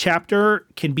chapter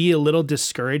can be a little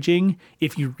discouraging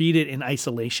if you read it in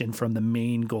isolation from the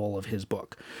main goal of his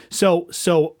book.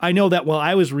 So I know that while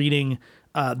I was reading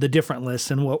the different lists,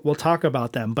 and we'll talk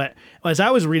about them, but as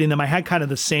I was reading them, I had kind of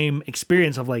the same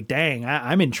experience of like, dang,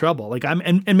 I'm in trouble. Like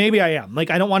and maybe I am.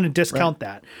 Like I don't want to discount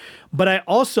that, but I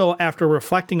also, after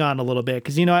reflecting on it a little bit,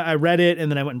 because I read it and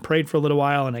then I went and prayed for a little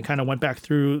while, and I kind of went back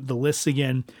through the lists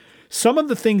again. Some of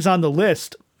the things on the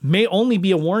list may only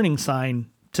be a warning sign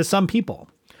to some people.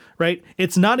 Right?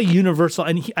 It's not a universal,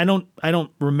 and I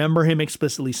don't remember him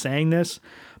explicitly saying this,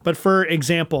 but for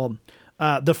example,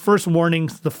 the first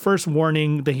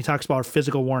warning that he talks about are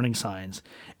physical warning signs,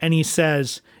 and he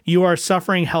says you are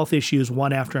suffering health issues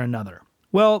one after another.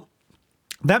 Well,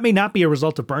 that may not be a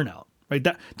result of burnout, right?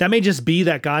 That may just be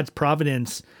that God's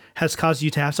providence has caused you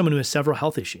to have someone who has several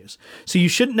health issues. So you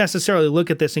shouldn't necessarily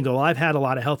look at this and go, well, I've had a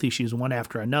lot of health issues one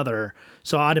after another,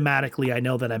 so automatically I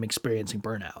know that I'm experiencing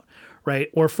burnout. Right?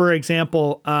 Or for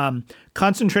example,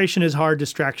 concentration is hard,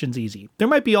 distraction's easy. There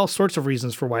might be all sorts of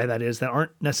reasons for why that is that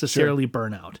aren't necessarily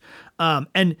burnout.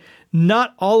 And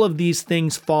not all of these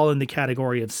things fall in the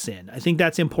category of sin. I think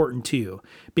that's important too,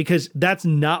 because that's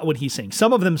not what he's saying.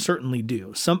 Some of them certainly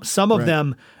do. Some of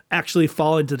them actually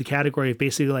fall into the category of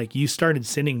basically like you started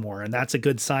sinning more, and that's a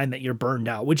good sign that you're burned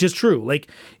out, which is true. Like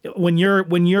when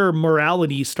your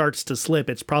morality starts to slip,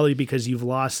 it's probably because you've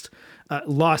lost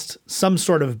some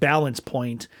sort of balance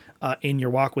point in your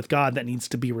walk with God that needs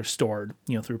to be restored,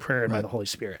 through prayer and by the Holy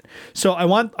Spirit. So I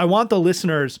want the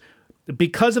listeners,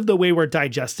 because of the way we're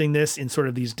digesting this in sort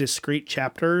of these discrete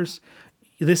chapters,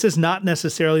 this is not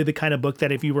necessarily the kind of book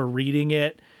that if you were reading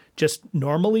it just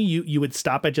normally, you would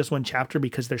stop at just one chapter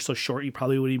because they're so short. You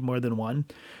probably would need more than one.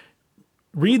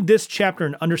 Read this chapter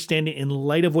and understand it in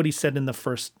light of what he said in the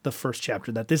first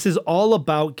chapter, that this is all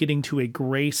about getting to a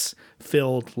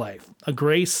grace-filled life, a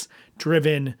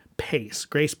grace-driven pace,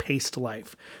 grace-paced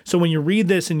life. So when you read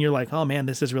this and you're like, oh man,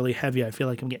 this is really heavy, I feel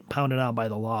like I'm getting pounded out by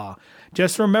the law,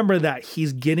 just remember that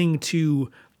he's going to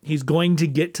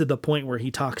get to the point where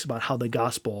he talks about how the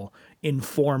gospel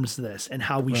informs this and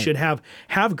how we should have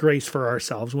grace for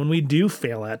ourselves when we do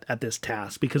fail at this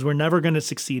task, because we're never going to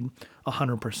succeed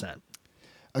 100%.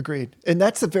 Agreed. And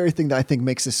that's the very thing that I think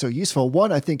makes this so useful.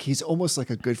 One, I think he's almost like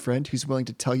a good friend who's willing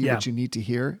to tell you what you need to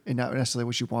hear and not necessarily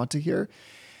what you want to hear.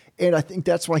 And I think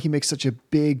that's why he makes such a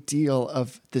big deal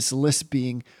of this list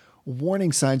being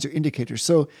warning signs or indicators.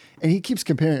 So, and he keeps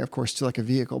comparing, of course, to like a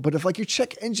vehicle, but if like your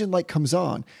check engine light comes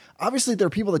on, obviously there are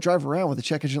people that drive around with the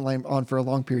check engine light on for a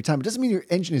long period of time. It doesn't mean your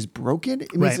engine is broken.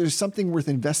 It means there's something worth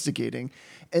investigating.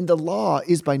 And the law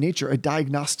is by nature a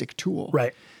diagnostic tool.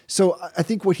 Right. So I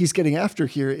think what he's getting after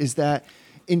here is that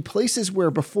in places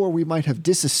where before we might have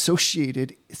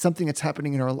disassociated something that's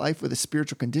happening in our life with a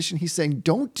spiritual condition, he's saying,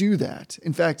 don't do that.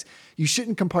 In fact, you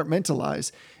shouldn't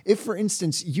compartmentalize. If, for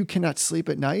instance, you cannot sleep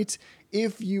at night,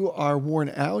 if you are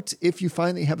worn out, if you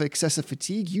find that you have excessive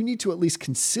fatigue, you need to at least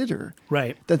consider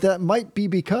that might be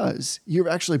because you're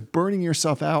actually burning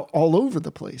yourself out all over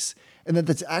the place, and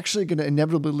that's actually going to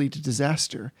inevitably lead to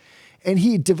disaster. And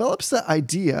he develops that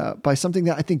idea by something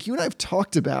that I think you and I have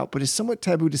talked about, but is somewhat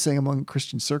taboo to say among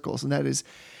Christian circles. And that is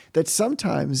that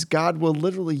sometimes God will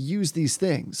literally use these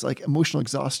things like emotional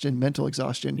exhaustion, mental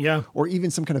exhaustion, or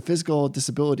even some kind of physical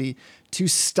disability to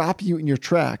stop you in your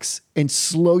tracks and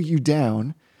slow you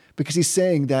down, because he's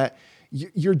saying that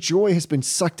your joy has been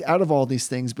sucked out of all these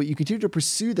things, but you continue to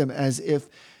pursue them as if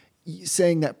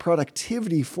saying that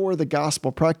productivity for the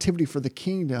gospel, productivity for the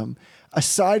kingdom,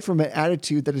 aside from an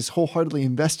attitude that is wholeheartedly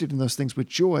invested in those things with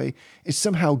joy, is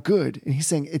somehow good. And he's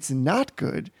saying it's not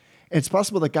good. And it's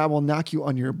possible that God will knock you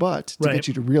on your butt to get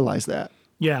you to realize that.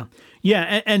 Yeah.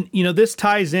 Yeah. And this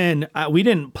ties in. We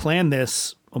didn't plan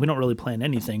this. Well, we don't really plan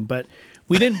anything, but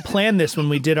we didn't plan this when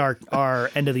we did our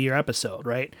end of the year episode,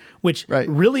 right? Which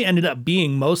really ended up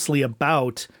being mostly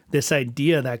about this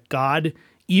idea that God,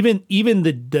 even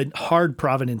the hard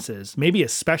providences, maybe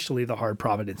especially the hard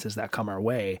providences that come our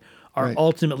way, are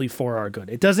ultimately for our good.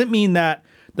 It doesn't mean that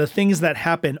the things that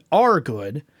happen are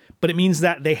good, but it means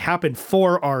that they happen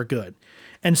for our good.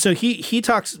 And so he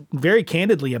talks very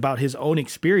candidly about his own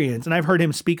experience, and I've heard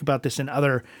him speak about this in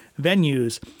other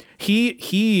venues.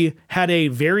 He had a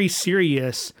very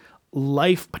serious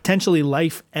potentially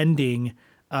life-ending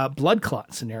blood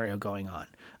clot scenario going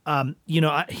on.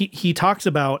 He talks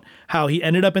about how he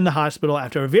ended up in the hospital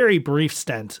after a very brief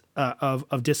stint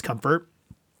of discomfort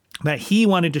that he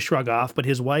wanted to shrug off, but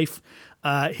his wife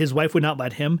would not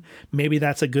let him. Maybe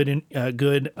that's a good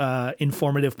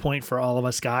informative point for all of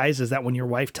us guys, is that when your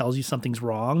wife tells you something's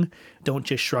wrong, don't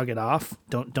just shrug it off.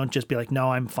 Don't just be like,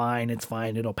 no, I'm fine. It's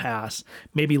fine. It'll pass.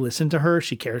 Maybe listen to her.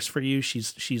 She cares for you.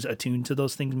 She's attuned to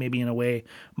those things, maybe in a way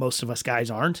most of us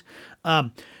guys aren't.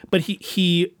 But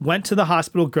he went to the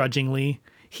hospital grudgingly.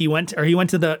 He went to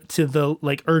the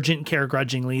like urgent care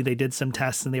grudgingly. They did some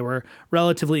tests and they were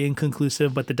relatively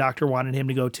inconclusive, but the doctor wanted him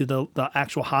to go to the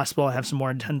actual hospital and have some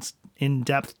more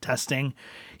in-depth testing.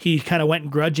 He kind of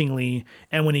went grudgingly,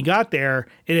 and when he got there,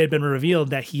 it had been revealed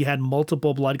that he had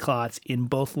multiple blood clots in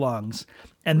both lungs.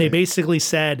 And they basically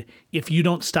said, if you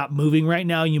don't stop moving right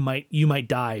now, you might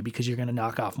die because you're going to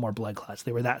knock off more blood clots.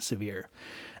 They were that severe.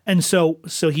 And so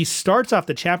he starts off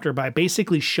the chapter by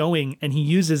basically showing, and he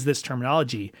uses this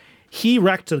terminology, he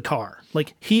wrecked the car.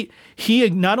 Like he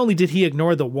not only did he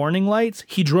ignore the warning lights,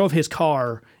 he drove his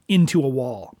car into a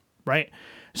wall, right?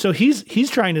 So he's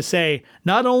trying to say,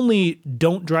 not only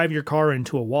don't drive your car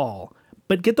into a wall,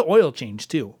 but get the oil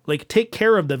changed too. Like take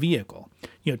care of the vehicle.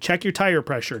 Check your tire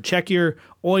pressure, check your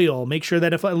oil, make sure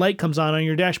that if a light comes on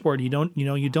your dashboard, you don't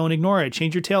ignore it,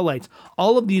 change your tail lights.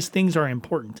 All of these things are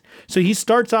important. So he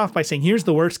starts off by saying, here's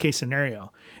the worst case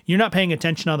scenario. You're not paying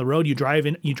attention on the road. You drive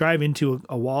into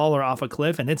a wall or off a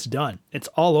cliff and it's done. It's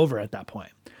all over at that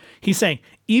point. He's saying,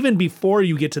 even before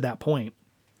you get to that point,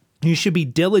 you should be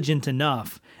diligent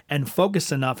enough and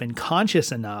focused enough and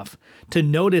conscious enough to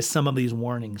notice some of these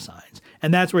warning signs.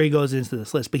 And that's where he goes into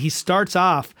this list. But he starts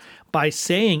off by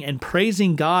saying and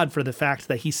praising God for the fact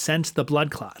that he sensed the blood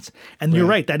clots. And you're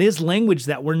right, that is language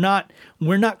that we're not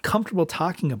comfortable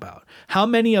talking about. How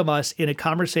many of us in a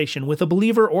conversation with a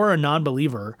believer or a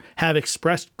non-believer have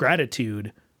expressed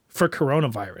gratitude for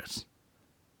coronavirus?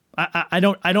 I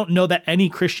don't know that any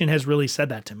Christian has really said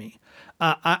that to me.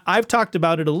 I've talked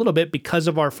about it a little bit because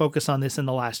of our focus on this in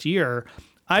the last year.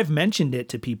 I've mentioned it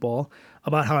to people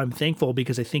about how I'm thankful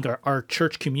because I think our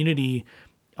church community,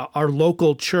 our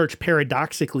local church,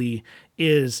 paradoxically,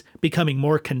 is becoming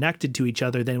more connected to each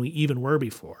other than we even were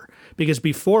before. Because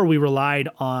before we relied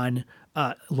on,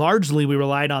 largely we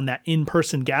relied on that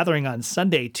in-person gathering on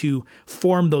Sunday to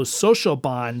form those social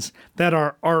bonds that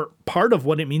are part of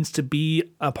what it means to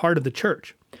be a part of the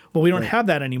church. Well, we don't have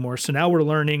that anymore. So now we're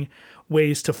learning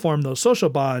ways to form those social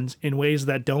bonds in ways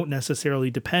that don't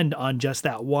necessarily depend on just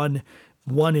that one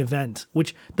event,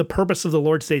 which the purpose of the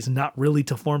Lord's Day is not really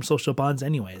to form social bonds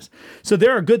anyways. So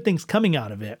there are good things coming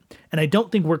out of it. And I don't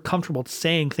think we're comfortable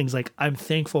saying things like, I'm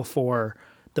thankful for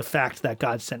the fact that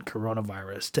God sent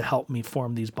coronavirus to help me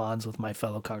form these bonds with my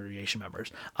fellow congregation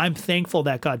members. I'm thankful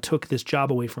that God took this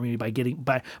job away from me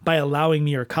by allowing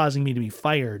me or causing me to be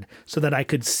fired so that I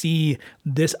could see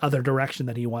this other direction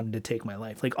that he wanted to take my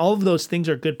life. Like all of those things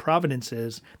are good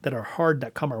providences that are hard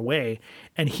that come our way.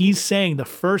 And he's saying the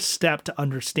first step to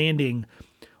understanding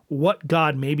what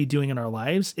God may be doing in our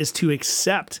lives is to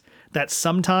accept that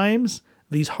sometimes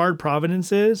these hard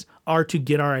providences are to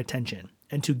get our attention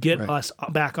and to get us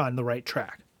back on the right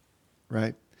track.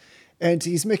 Right. And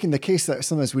he's making the case that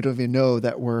sometimes we don't even know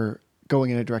that we're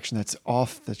going in a direction that's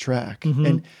off the track. Mm-hmm.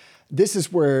 And this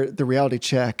is where the Reality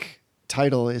Check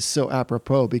title is so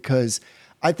apropos, because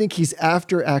I think he's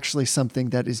after actually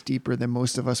something that is deeper than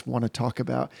most of us want to talk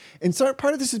about. And so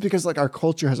part of this is because like our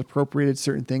culture has appropriated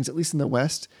certain things, at least in the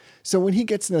West. So when he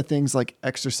gets into things like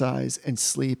exercise and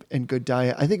sleep and good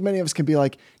diet, I think many of us can be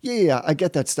like, yeah, I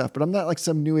get that stuff, but I'm not like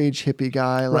some new age hippie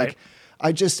guy. Like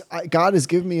God has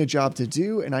given me a job to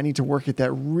do, and I need to work at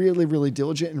that really, really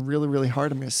diligent and really, really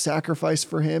hard. I'm going to sacrifice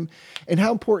for him. And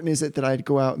how important is it that I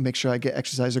go out and make sure I get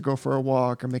exercise or go for a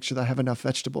walk or make sure that I have enough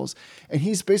vegetables? And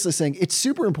he's basically saying it's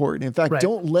super important. In fact,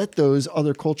 don't let those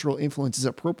other cultural influences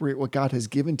appropriate what God has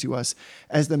given to us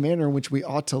as the manner in which we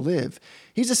ought to live.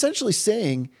 He's essentially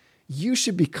saying you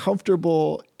should be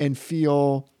comfortable and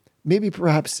feel maybe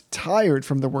perhaps tired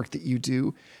from the work that you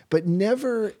do, but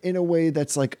never in a way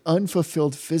that's like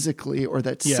unfulfilled physically or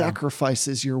that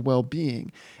sacrifices your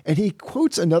well-being. And he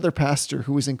quotes another pastor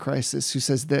who was in crisis who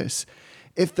says this: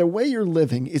 if the way you're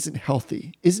living isn't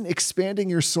healthy, isn't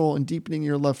expanding your soul and deepening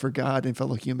your love for God and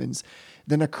fellow humans,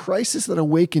 then a crisis that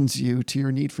awakens you to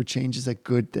your need for change is a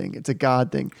good thing. It's a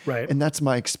God thing. Right. And that's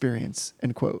my experience,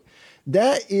 end quote.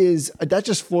 That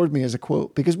just floored me as a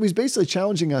quote, because what he's basically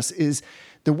challenging us is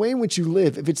the way in which you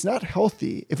live, if it's not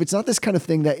healthy, if it's not this kind of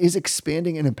thing that is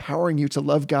expanding and empowering you to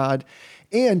love God.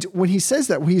 And when he says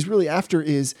that, what he's really after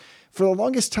is, for the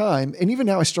longest time, and even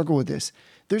now I struggle with this,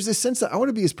 there's this sense that I want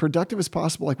to be as productive as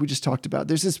possible, like we just talked about.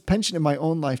 There's this penchant in my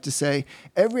own life to say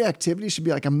every activity should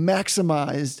be like a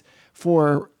maximized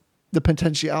for the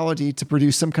potentiality to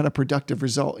produce some kind of productive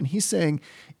result. And he's saying,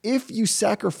 if you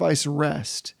sacrifice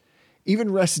rest,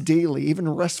 even rest daily, even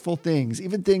restful things,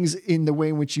 even things in the way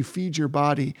in which you feed your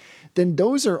body, then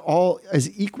those are all as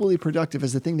equally productive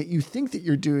as the thing that you think that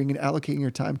you're doing and allocating your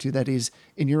time to that is,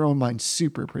 in your own mind,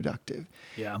 super productive.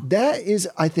 Yeah. That is,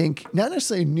 I think, not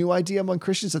necessarily a new idea among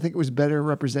Christians. I think it was better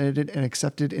represented and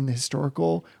accepted in the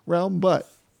historical realm.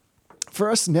 But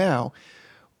for us now,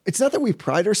 it's not that we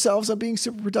pride ourselves on being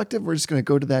super productive. We're just going to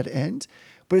go to that end.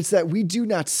 But it's that we do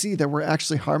not see that we're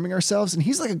actually harming ourselves. And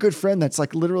he's like a good friend that's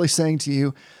like literally saying to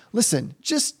you, listen,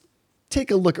 just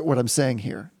take a look at what I'm saying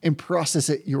here and process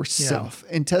it yourself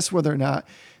and test whether or not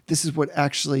this is what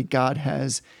actually God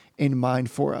has in mind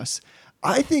for us.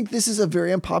 I think this is a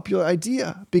very unpopular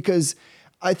idea, because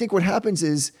I think what happens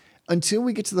is, until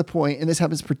we get to the point, and this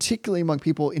happens particularly among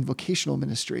people in vocational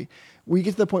ministry, we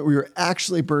get to the point where you're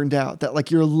actually burned out, that like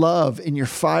your love and your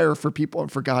fire for people and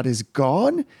for God is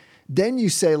gone. Then you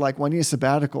say like, well, I need a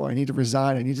sabbatical, or I need to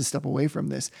resign, I need to step away from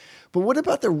this. But what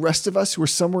about the rest of us who are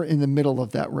somewhere in the middle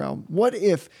of that realm? What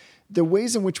if the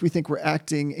ways in which we think we're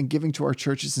acting and giving to our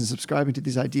churches and subscribing to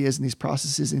these ideas and these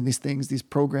processes and these things, these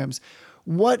programs,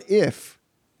 what if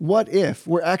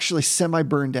we're actually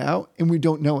semi-burned out and we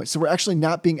don't know it? So we're actually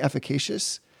not being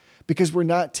efficacious because we're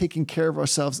not taking care of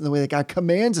ourselves in the way that God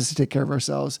commands us to take care of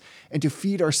ourselves and to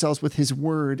feed ourselves with his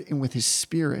word and with his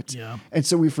spirit. Yeah. And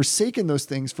so we've forsaken those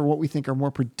things for what we think are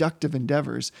more productive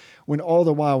endeavors, when all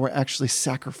the while we're actually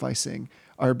sacrificing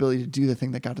our ability to do the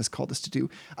thing that God has called us to do.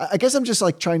 I guess I'm just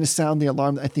like trying to sound the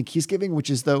alarm that I think he's giving, which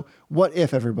is though, what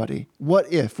if, everybody?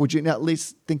 What if? Would you at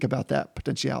least think about that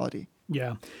potentiality?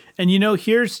 Yeah. And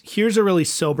here's a really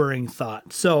sobering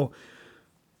thought. So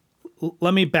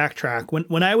let me backtrack.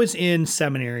 When I was in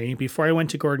seminary, before I went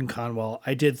to Gordon Conwell,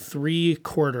 I did 3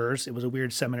 quarters. It was a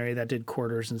weird seminary that did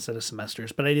quarters instead of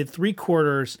semesters, but I did 3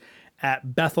 quarters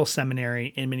at Bethel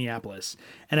Seminary in Minneapolis.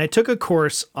 And I took a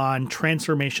course on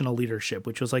transformational leadership,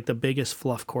 which was like the biggest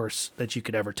fluff course that you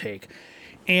could ever take.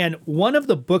 And one of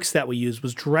the books that we used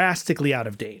was drastically out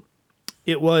of date.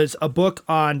 It was a book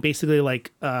on basically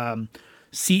like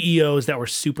CEOs that were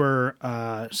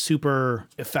super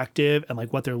effective and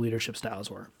like what their leadership styles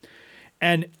were.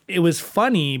 And it was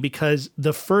funny because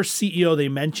the first CEO they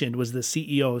mentioned was the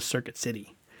CEO of Circuit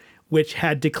City, which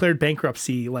had declared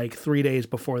bankruptcy like 3 days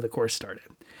before the course started.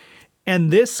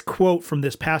 And this quote from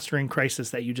this pastor in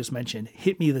crisis that you just mentioned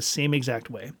hit me the same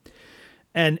exact way.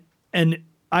 And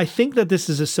I think that this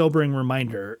is a sobering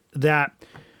reminder that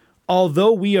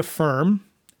although we affirm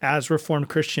as Reformed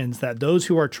Christians that those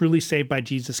who are truly saved by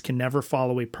Jesus can never fall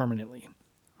away permanently,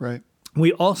 right?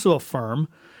 We also affirm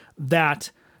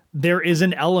that there is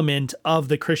an element of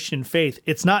the Christian faith.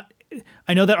 It's not,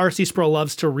 I know that R.C. Sproul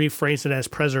loves to rephrase it as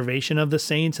preservation of the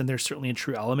saints, and there's certainly a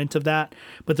true element of that.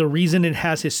 But the reason it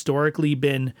has historically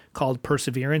been called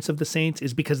perseverance of the saints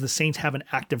is because the saints have an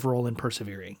active role in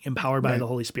persevering, empowered by the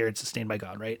Holy Spirit, sustained by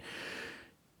God, right?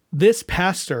 This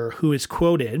pastor who is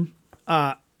quoted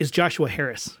is Joshua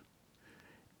Harris.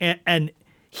 And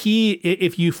he,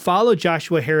 if you follow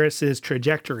Joshua Harris's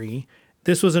trajectory,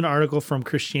 this was an article from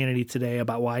Christianity Today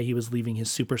about why he was leaving his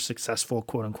super successful,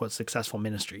 quote unquote, successful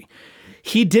ministry.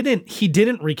 He didn't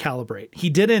recalibrate. He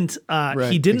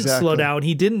didn't slow down.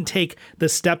 He didn't take the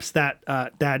steps that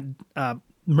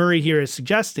Murray here is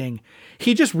suggesting.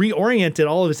 He just reoriented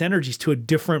all of his energies to a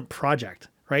different project,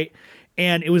 right?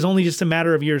 And it was only just a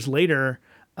matter of years later.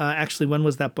 Actually, when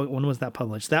was that book? When was that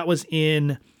published? That was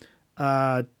in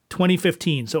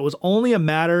 2015. So it was only a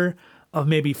matter of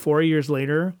maybe 4 years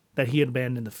later that he had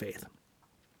abandoned the faith.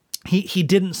 He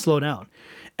didn't slow down.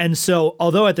 And so,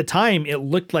 although at the time it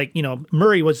looked like,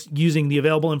 Murray was using the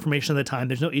available information at the time,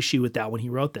 there's no issue with that when he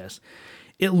wrote this.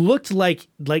 It looked like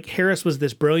Harris was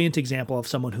this brilliant example of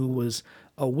someone who was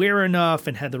aware enough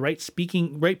and had the right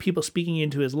people speaking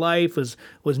into his life, was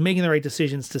making the right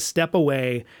decisions to step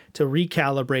away, to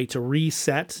recalibrate, to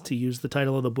reset, to use the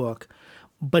title of the book,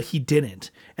 but he didn't.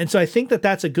 And so I think that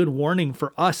that's a good warning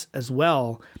for us as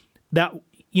well, that,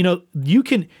 you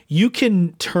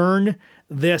can turn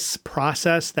this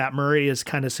process that Murray is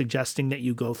kind of suggesting that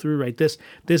you go through, right?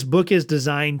 This book is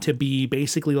designed to be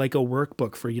basically like a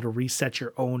workbook for you to reset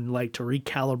your own life, to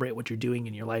recalibrate what you're doing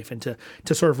in your life, and to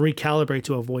sort of recalibrate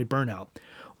to avoid burnout.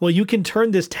 Well, you can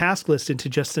turn this task list into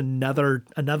just another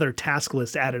task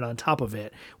list added on top of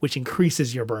it, which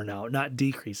increases your burnout, not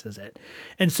decreases it.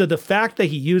 And so the fact that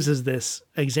he uses this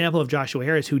example of Joshua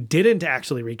Harris, who didn't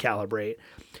actually recalibrate,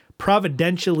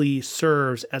 providentially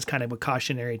serves as kind of a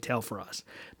cautionary tale for us,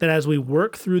 that as we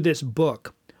work through this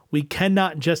book, we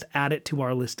cannot just add it to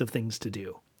our list of things to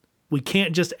do. We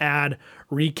can't just add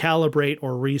recalibrate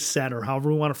or reset or however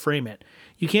we want to frame it.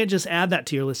 You can't just add that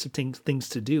to your list of things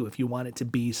to do if you want it to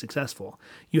be successful.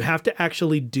 You have to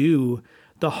actually do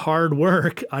the hard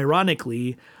work,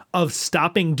 ironically, of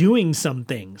stopping doing some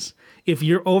things. If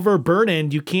you're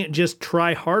overburdened, you can't just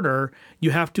try harder.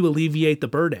 You have to alleviate the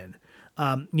burden.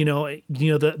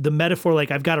 The metaphor, like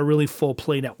I've got a really full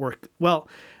plate at work. Well,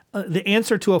 the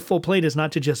answer to a full plate is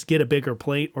not to just get a bigger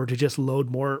plate or to just load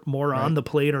more right on the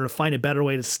plate or to find a better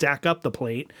way to stack up the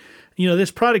plate.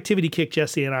 This productivity kick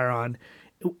Jesse and I are on,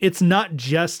 it's not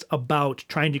just about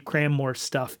trying to cram more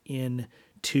stuff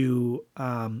into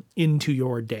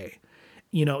your day.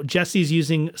 Jesse's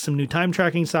using some new time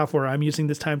tracking software. I'm using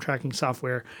this time tracking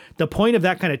software. The point of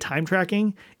that kind of time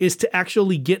tracking is to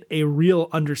actually get a real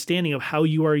understanding of how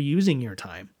you are using your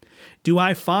time.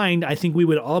 I think we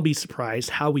would all be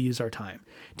surprised how we use our time.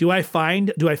 Do I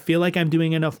feel like I'm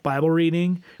doing enough Bible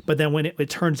reading, but then when it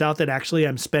turns out that actually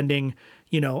I'm spending,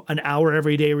 an hour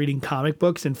every day reading comic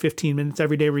books and 15 minutes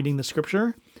every day reading the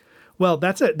scripture? Well,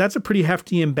 that's a pretty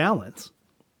hefty imbalance.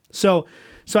 So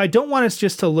I don't want us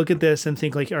just to look at this and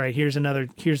think like, all right, here's another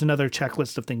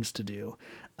checklist of things to do.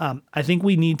 I think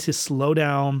we need to slow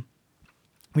down.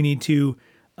 We need to,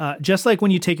 just like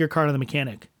when you take your car to the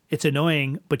mechanic, it's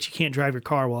annoying, but you can't drive your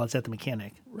car while it's at the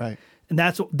mechanic. Right. And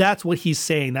that's what he's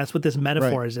saying. That's what this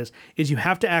metaphor is you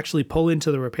have to actually pull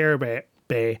into the repair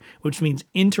bay, which means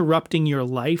interrupting your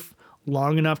life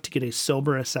long enough to get a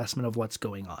sober assessment of what's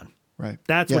going on. Right.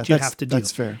 That's what you have to do.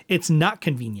 That's fair. It's not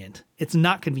convenient.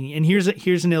 And here's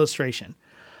an illustration.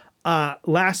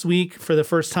 Last week, for the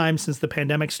first time since the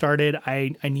pandemic started,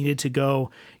 I needed to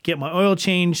go get my oil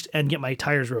changed and get my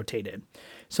tires rotated.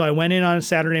 So I went in on a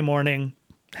Saturday morning,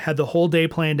 had the whole day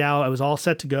planned out. I was all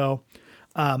set to go.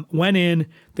 Went in,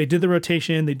 they did the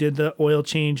rotation, they did the oil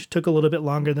change. Took a little bit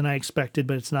longer than I expected,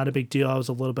 but it's not a big deal. I was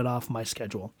a little bit off my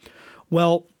schedule.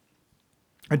 Well,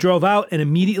 I drove out and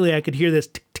immediately I could hear this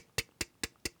tick, tick, tick, tick,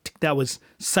 tick, tick, tick, that was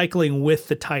cycling with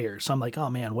the tires. So I'm like, oh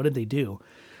man, what did they do?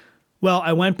 Well,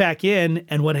 I went back in,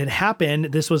 and what had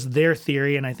happened, this was their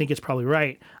theory, and I think it's probably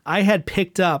right. I had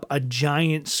picked up a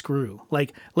giant screw,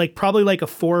 like probably like a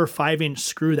 4 or 5 inch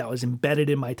screw that was embedded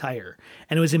in my tire.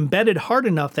 And it was embedded hard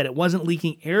enough that it wasn't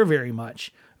leaking air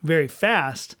very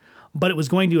fast, but it was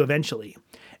going to eventually.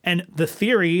 And the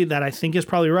theory that I think is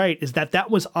probably right is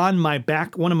that was on my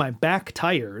back, one of my back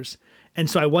tires. And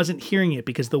so I wasn't hearing it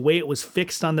because the way it was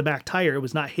fixed on the back tire, it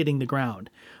was not hitting the ground.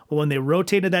 Well, when they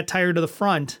rotated that tire to the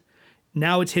front,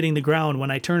 now it's hitting the ground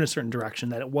when I turn a certain direction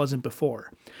that it wasn't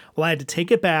before. Well, I had to take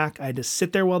it back. I had to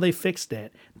sit there while they fixed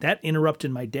it. That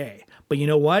interrupted my day. But you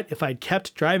know what? If I'd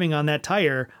kept driving on that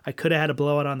tire, I could have had a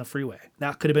blowout on the freeway.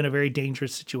 That could have been a very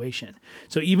dangerous situation.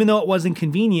 So even though it wasn't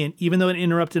convenient, even though it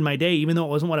interrupted my day, even though it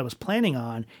wasn't what I was planning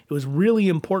on, it was really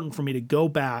important for me to go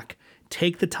back,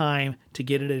 take the time to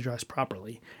get it addressed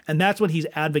properly. And that's what he's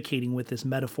advocating with this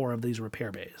metaphor of these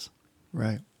repair bays.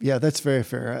 Right. Yeah, that's very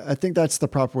fair. I think that's the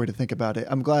proper way to think about it.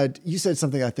 I'm glad you said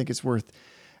something I think is worth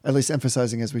at least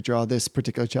emphasizing as we draw this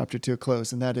particular chapter to a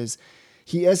close. And that is,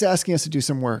 he is asking us to do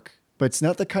some work, but it's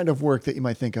not the kind of work that you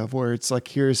might think of where it's like,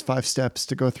 here's 5 steps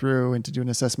to go through and to do an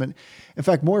assessment. In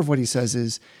fact, more of what he says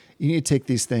is, you need to take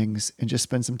these things and just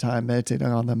spend some time meditating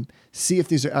on them. See if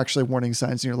these are actually warning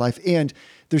signs in your life. And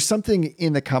there's something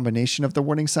in the combination of the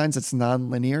warning signs that's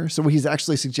non-linear. So what he's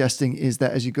actually suggesting is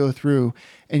that as you go through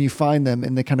and you find them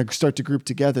and they kind of start to group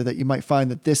together, that you might find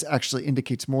that this actually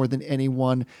indicates more than any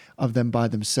one of them by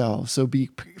themselves. So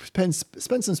spend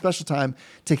some special time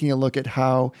taking a look at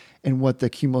how and what the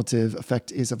cumulative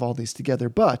effect is of all these together.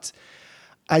 But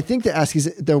I think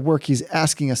the work he's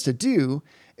asking us to do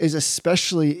is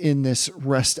especially in this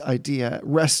rest idea,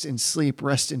 rest in sleep,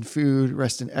 rest in food,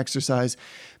 rest in exercise,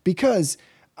 because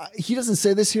he doesn't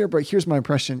say this here, but here's my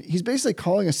impression. He's basically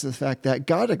calling us to the fact that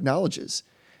God acknowledges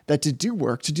that to do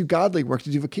work, to do godly work, to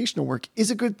do vocational work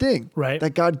is a good thing. Right.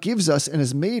 That God gives us and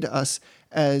has made us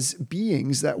as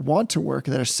beings that want to work,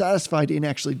 that are satisfied in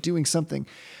actually doing something.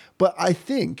 But I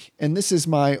think, and this is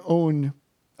my own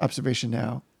observation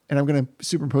now, and I'm going to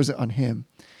superimpose it on him,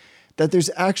 that there's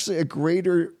actually a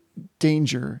greater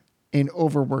danger in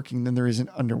overworking than there is in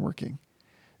underworking.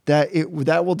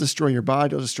 That will destroy your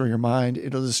body, it'll destroy your mind,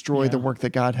 it'll destroy the work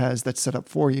that God has that's set up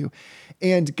for you.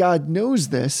 And God knows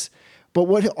this, but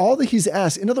all that he's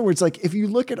asked, in other words, like if you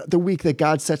look at the week that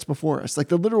God sets before us, like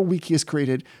the literal week he has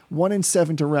created, 1 in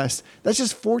 7 to rest, that's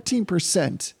just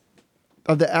 14%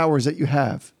 of the hours that you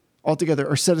have altogether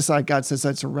are set aside, God says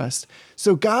that's a rest.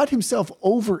 So God himself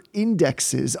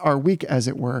over-indexes our week, as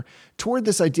it were, toward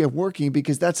this idea of working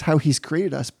because that's how he's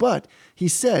created us. But he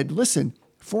said, listen,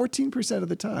 14% of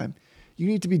the time, you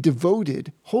need to be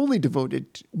devoted, wholly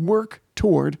devoted, work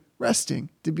toward resting,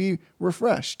 to be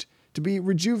refreshed, to be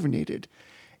rejuvenated.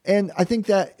 And I think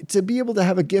that to be able to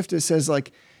have a gift that says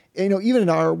like, even in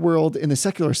our world, in the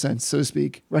secular sense, so to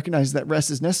speak, recognize that rest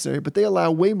is necessary, but they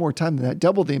allow way more time than that,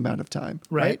 double the amount of time,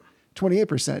 right?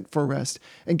 28% for rest.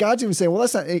 And God's even saying, well,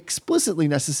 that's not explicitly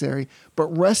necessary, but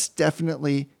rest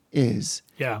definitely is.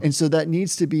 Yeah. And so that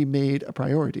needs to be made a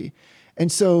priority. And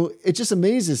so it just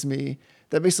amazes me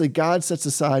that basically God sets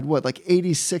aside, like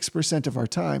 86% of our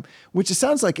time, which it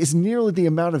sounds like is nearly the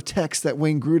amount of text that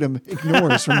Wayne Grudem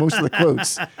ignores from most of the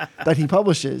quotes that he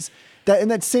publishes. That in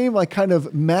that same like kind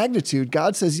of magnitude,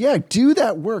 God says, yeah, do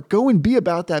that work, go and be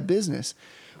about that business.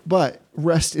 But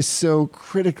rest is so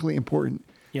critically important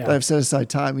that I've set aside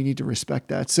time. We need to respect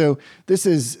that. So this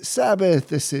is Sabbath,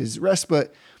 this is rest,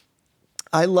 but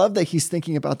I love that he's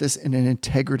thinking about this in an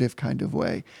integrative kind of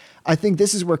way. I think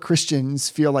this is where Christians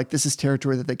feel like this is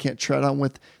territory that they can't tread on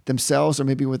with themselves or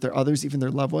maybe with their others, even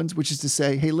their loved ones, which is to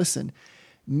say, hey, listen,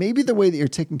 maybe the way that you're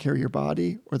taking care of your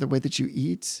body or the way that you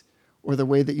eat or the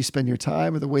way that you spend your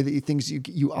time or the way that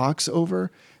you ox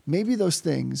over, maybe those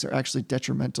things are actually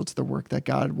detrimental to the work that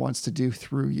God wants to do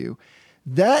through you.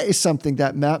 That is something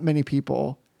that not many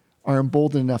people are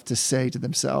emboldened enough to say to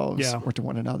themselves or to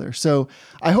one another. So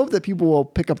I hope that people will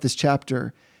pick up this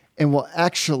chapter and will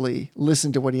actually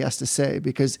listen to what he has to say,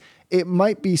 because it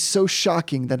might be so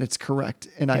shocking that it's correct.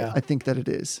 And I think that it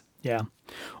is. Yeah.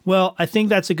 Well, I think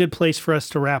that's a good place for us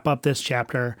to wrap up this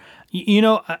chapter.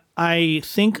 I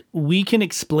think we can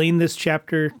explain this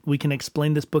chapter. We can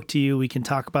explain this book to you. We can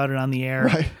talk about it on the air.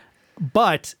 Right.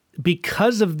 But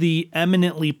because of the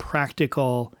eminently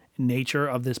practical nature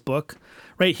of this book,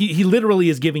 right? He literally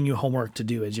is giving you homework to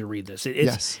do as you read this.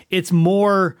 It's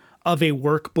more of a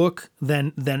workbook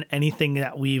than anything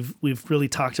that we've really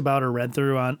talked about or read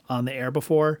through on the air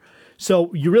before.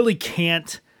 So you really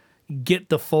can't get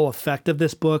the full effect of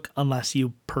this book unless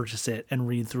you purchase it and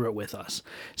read through it with us.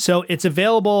 So it's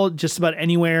available just about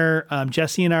anywhere.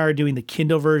 Jesse and I are doing the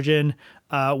Kindle version,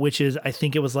 which is, I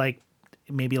think it was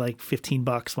maybe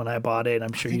 $15 when I bought it.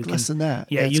 I'm sure you can less than that.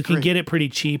 Yeah, That's you can great. get it pretty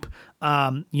cheap. You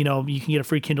can get a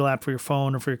free Kindle app for your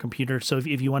phone or for your computer. So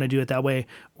if you want to do it that way,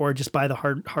 or just buy the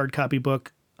hard copy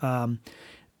book.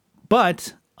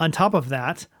 But on top of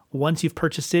that, once you've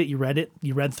purchased it, you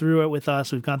read through it with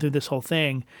us, we've gone through this whole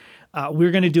thing,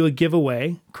 we're going to do a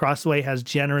giveaway. Crossway has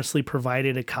generously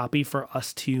provided a copy for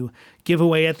us to give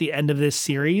away at the end of this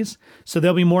series. So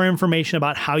there'll be more information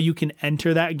about how you can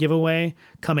enter that giveaway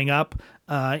coming up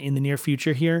in the near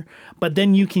future here. But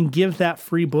then you can give that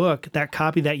free book, that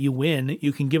copy that you win,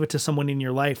 you can give it to someone in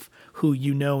your life who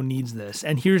you know needs this.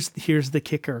 And here's the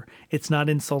kicker. It's not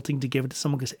insulting to give it to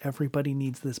someone because everybody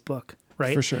needs this book,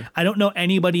 right? For sure. I don't know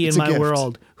anybody It's in a my gift.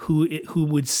 world who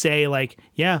would say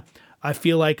I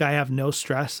feel like I have no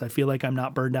stress. I feel like I'm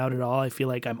not burned out at all. I feel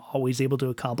like I'm always able to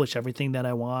accomplish everything that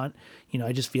I want.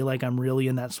 I just feel like I'm really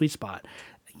in that sweet spot.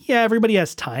 yeah, everybody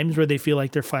has times where they feel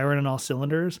like they're firing on all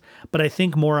cylinders, but I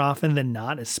think more often than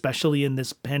not, especially in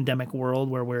this pandemic world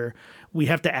where we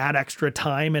have to add extra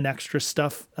time and extra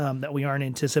stuff that we aren't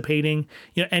anticipating.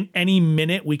 And any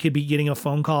minute we could be getting a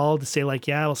phone call to say like,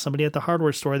 yeah, well, somebody at the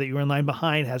hardware store that you were in line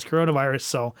behind has coronavirus.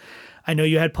 So I know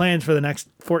you had plans for the next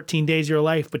 14 days of your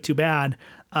life, but too bad.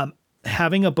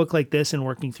 Having a book like this and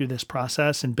working through this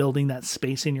process and building that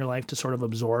space in your life to sort of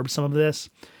absorb some of this,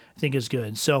 I think is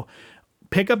good. So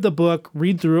pick up the book,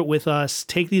 read through it with us,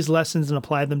 take these lessons and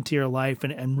apply them to your life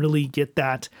and really get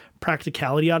that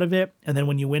practicality out of it. And then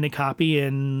when you win a copy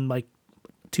in like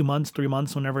 2 months, 3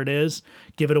 months, whenever it is,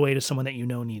 give it away to someone that you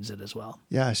know needs it as well.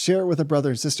 Yeah, share it with a brother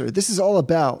and sister. This is all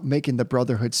about making the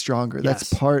brotherhood stronger.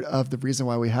 That's part of the reason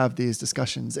why we have these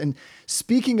discussions. And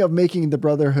speaking of making the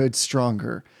brotherhood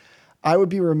stronger, I would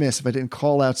be remiss if I didn't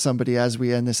call out somebody as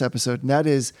we end this episode, and that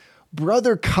is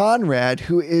Brother Conrad,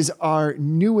 who is our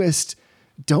newest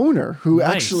donor who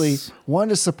actually wanted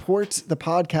to support the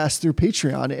podcast through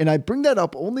Patreon. And I bring that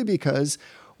up only because,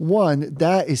 one,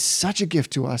 that is such a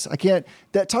gift to us.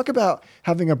 Talk about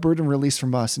having a burden release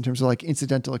from us in terms of like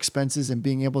incidental expenses and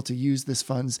being able to use this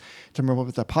funds to promote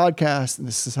with the podcast and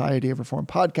the Society of Reformed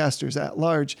Podcasters at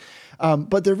large.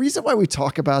 But the reason why we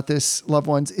talk about this, loved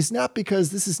ones, is not because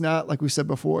this is not, like we said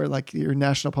before, like your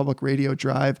National Public Radio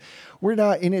drive. We're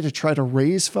not in it to try to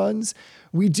raise funds.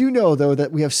 We do know, though,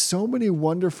 that we have so many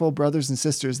wonderful brothers and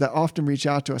sisters that often reach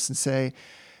out to us and say,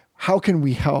 how can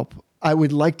we help? I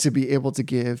would like to be able to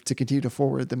give to continue to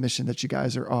forward the mission that you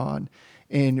guys are on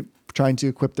in trying to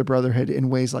equip the brotherhood in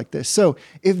ways like this. So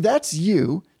if that's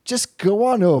you, just go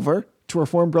on over to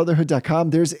reformedbrotherhood.com.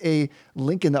 There's a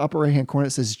link in the upper right-hand corner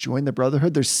that says join the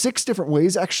brotherhood. There's 6 different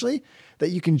ways actually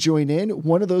that you can join in.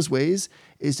 One of those ways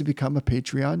is to become a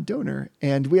Patreon donor.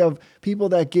 And we have people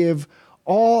that give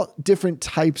all different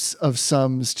types of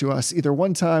sums to us, either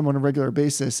one time on a regular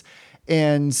basis.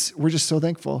 And we're just so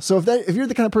thankful. So if you're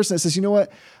the kind of person that says, you know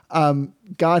what,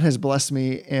 God has blessed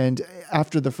me, and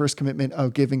after the first commitment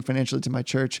of giving financially to my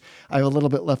church, I have a little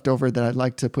bit left over that I'd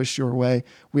like to push your way,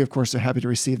 we of course are happy to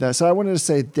receive that. So I wanted to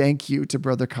say thank you to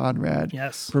Brother Conrad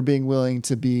for being willing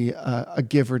to be a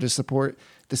giver to support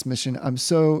this mission. I'm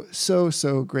so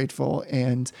grateful.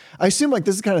 And I assume like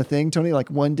this is the kind of thing, Tony, like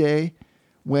one day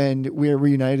when we are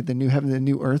reunited, the new heaven and the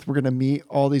new earth, we're going to meet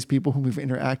all these people whom we've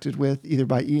interacted with either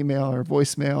by email or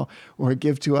voicemail or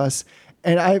give to us.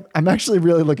 And I'm actually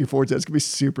really looking forward to it. It's going to be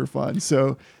super fun.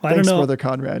 So thanks, Brother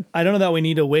Conrad. I don't know that we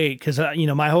need to wait because,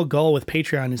 my whole goal with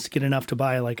Patreon is to get enough to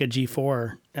buy like a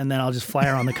G4 and then I'll just fly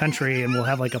around the country and we'll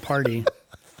have like a party.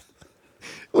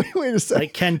 Wait a second.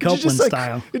 Like Ken Copeland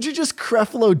style. Did you just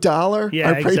Creflo Dollar our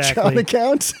Patreon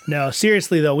account? No,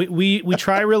 seriously though, we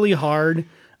try really hard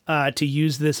to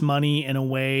use this money in a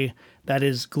way that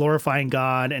is glorifying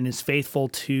God and is faithful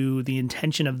to the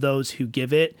intention of those who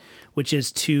give it, which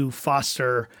is to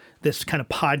foster this kind of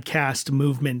podcast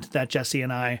movement that Jesse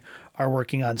and I are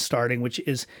working on starting, which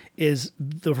is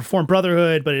the Reformed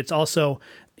Brotherhood, but it's also,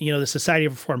 the Society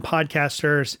of Reformed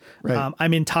Podcasters. Right.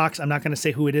 I'm in talks. I'm not going to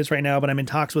say who it is right now, but I'm in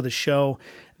talks with a show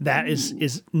that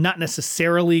is not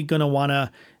necessarily going to want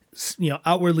to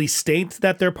outwardly state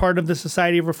that they're part of the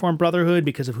Society of Reformed Brotherhood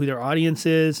because of who their audience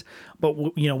is. But,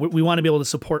 we want to be able to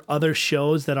support other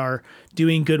shows that are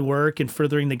doing good work and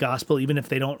furthering the gospel, even if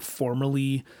they don't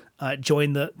formally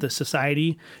join the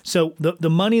society. So the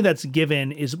money that's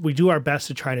given is we do our best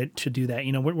to try to do that.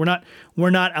 We're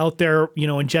not out there,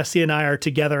 and Jesse and I are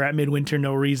together at Midwinter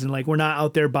No Reason. Like we're not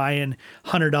out there buying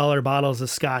 $100 bottles of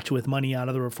scotch with money out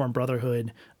of the Reformed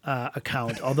Brotherhood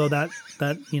account. Although that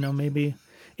maybe.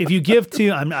 If you give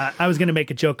to, I was going to make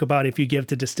a joke about if you give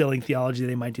to Distilling Theology,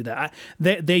 they might do that.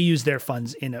 They use their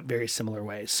funds in a very similar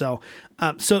way. So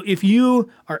if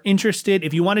you are interested,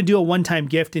 if you want to do a one-time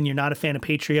gift and you're not a fan of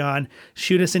Patreon,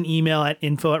 shoot us an email at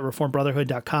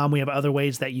info@reformedbrotherhood.com. We have other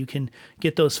ways that you can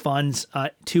get those funds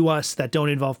to us that don't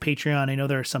involve Patreon. I know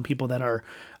there are some people that are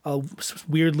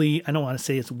weirdly, I don't want to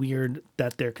say it's weird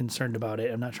that they're concerned about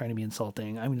it. I'm not trying to be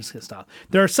insulting. I'm just going to stop.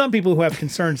 There are some people who have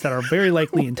concerns that are very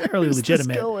likely entirely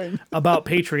legitimate about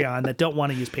Patreon that don't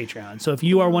want to use Patreon. So if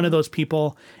you are one of those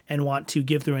people and want to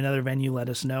give through another venue, let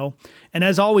us know. And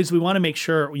as always, we want to make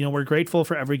sure, we're grateful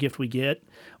for every gift we get,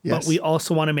 but we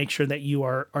also want to make sure that you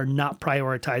are not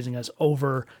prioritizing us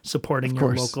over supporting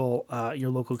your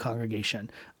local congregation.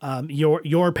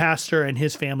 Your pastor and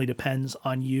his family depends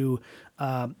on you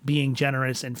being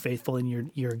generous and faithful in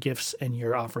your gifts and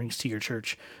your offerings to your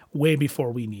church way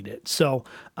before we need it. So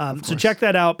check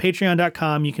that out,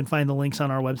 patreon.com. You can find the links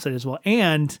on our website as well.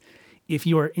 And if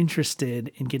you are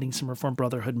interested in getting some Reformed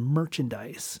Brotherhood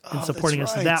merchandise and supporting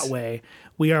us that way,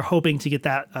 we are hoping to get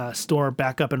that store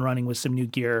back up and running with some new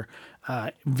gear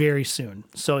very soon.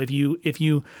 So if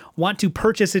you want to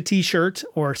purchase a t-shirt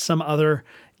or some other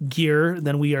gear,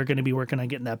 then we are going to be working on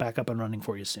getting that back up and running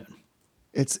for you soon.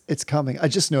 It's coming. I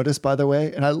just noticed, by the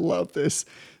way, and I love this,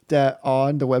 that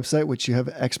on the website, which you have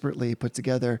expertly put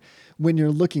together, when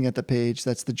you're looking at the page,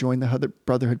 that's the Join the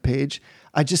Brotherhood page,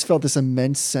 I just felt this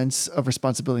immense sense of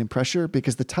responsibility and pressure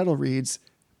because the title reads,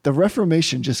 "The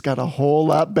Reformation just got a whole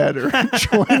lot better.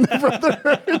 Join the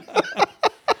Brotherhood."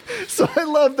 So I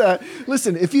love that.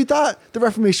 Listen, if you thought the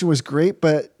Reformation was great,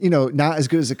 but not as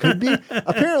good as it could be,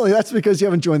 apparently that's because you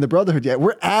haven't joined the Brotherhood yet.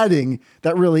 We're adding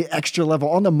that really extra level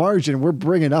on the margin. We're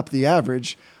bringing up the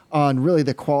average on really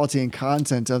the quality and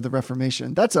content of the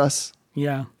Reformation. That's us.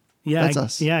 Yeah. That's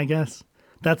us. Yeah, I guess.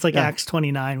 That's like Acts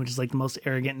 29, which is like the most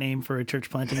arrogant name for a church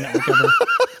planting network ever.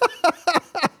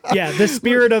 Yeah, the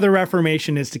spirit of the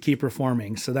Reformation is to keep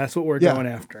reforming. So that's what we're going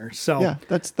after. So yeah,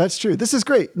 that's true. This is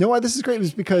great. You know why this is great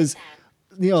is because,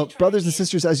 brothers and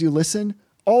sisters, as you listen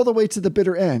all the way to the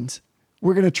bitter end,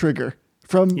 we're going to trigger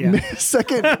from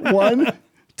second one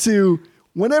to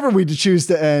whenever we choose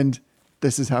to end.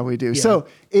 This is how we do. Yeah. So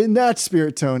in that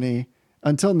spirit, Tony,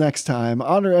 until next time,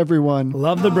 honor everyone.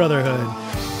 Love the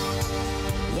brotherhood.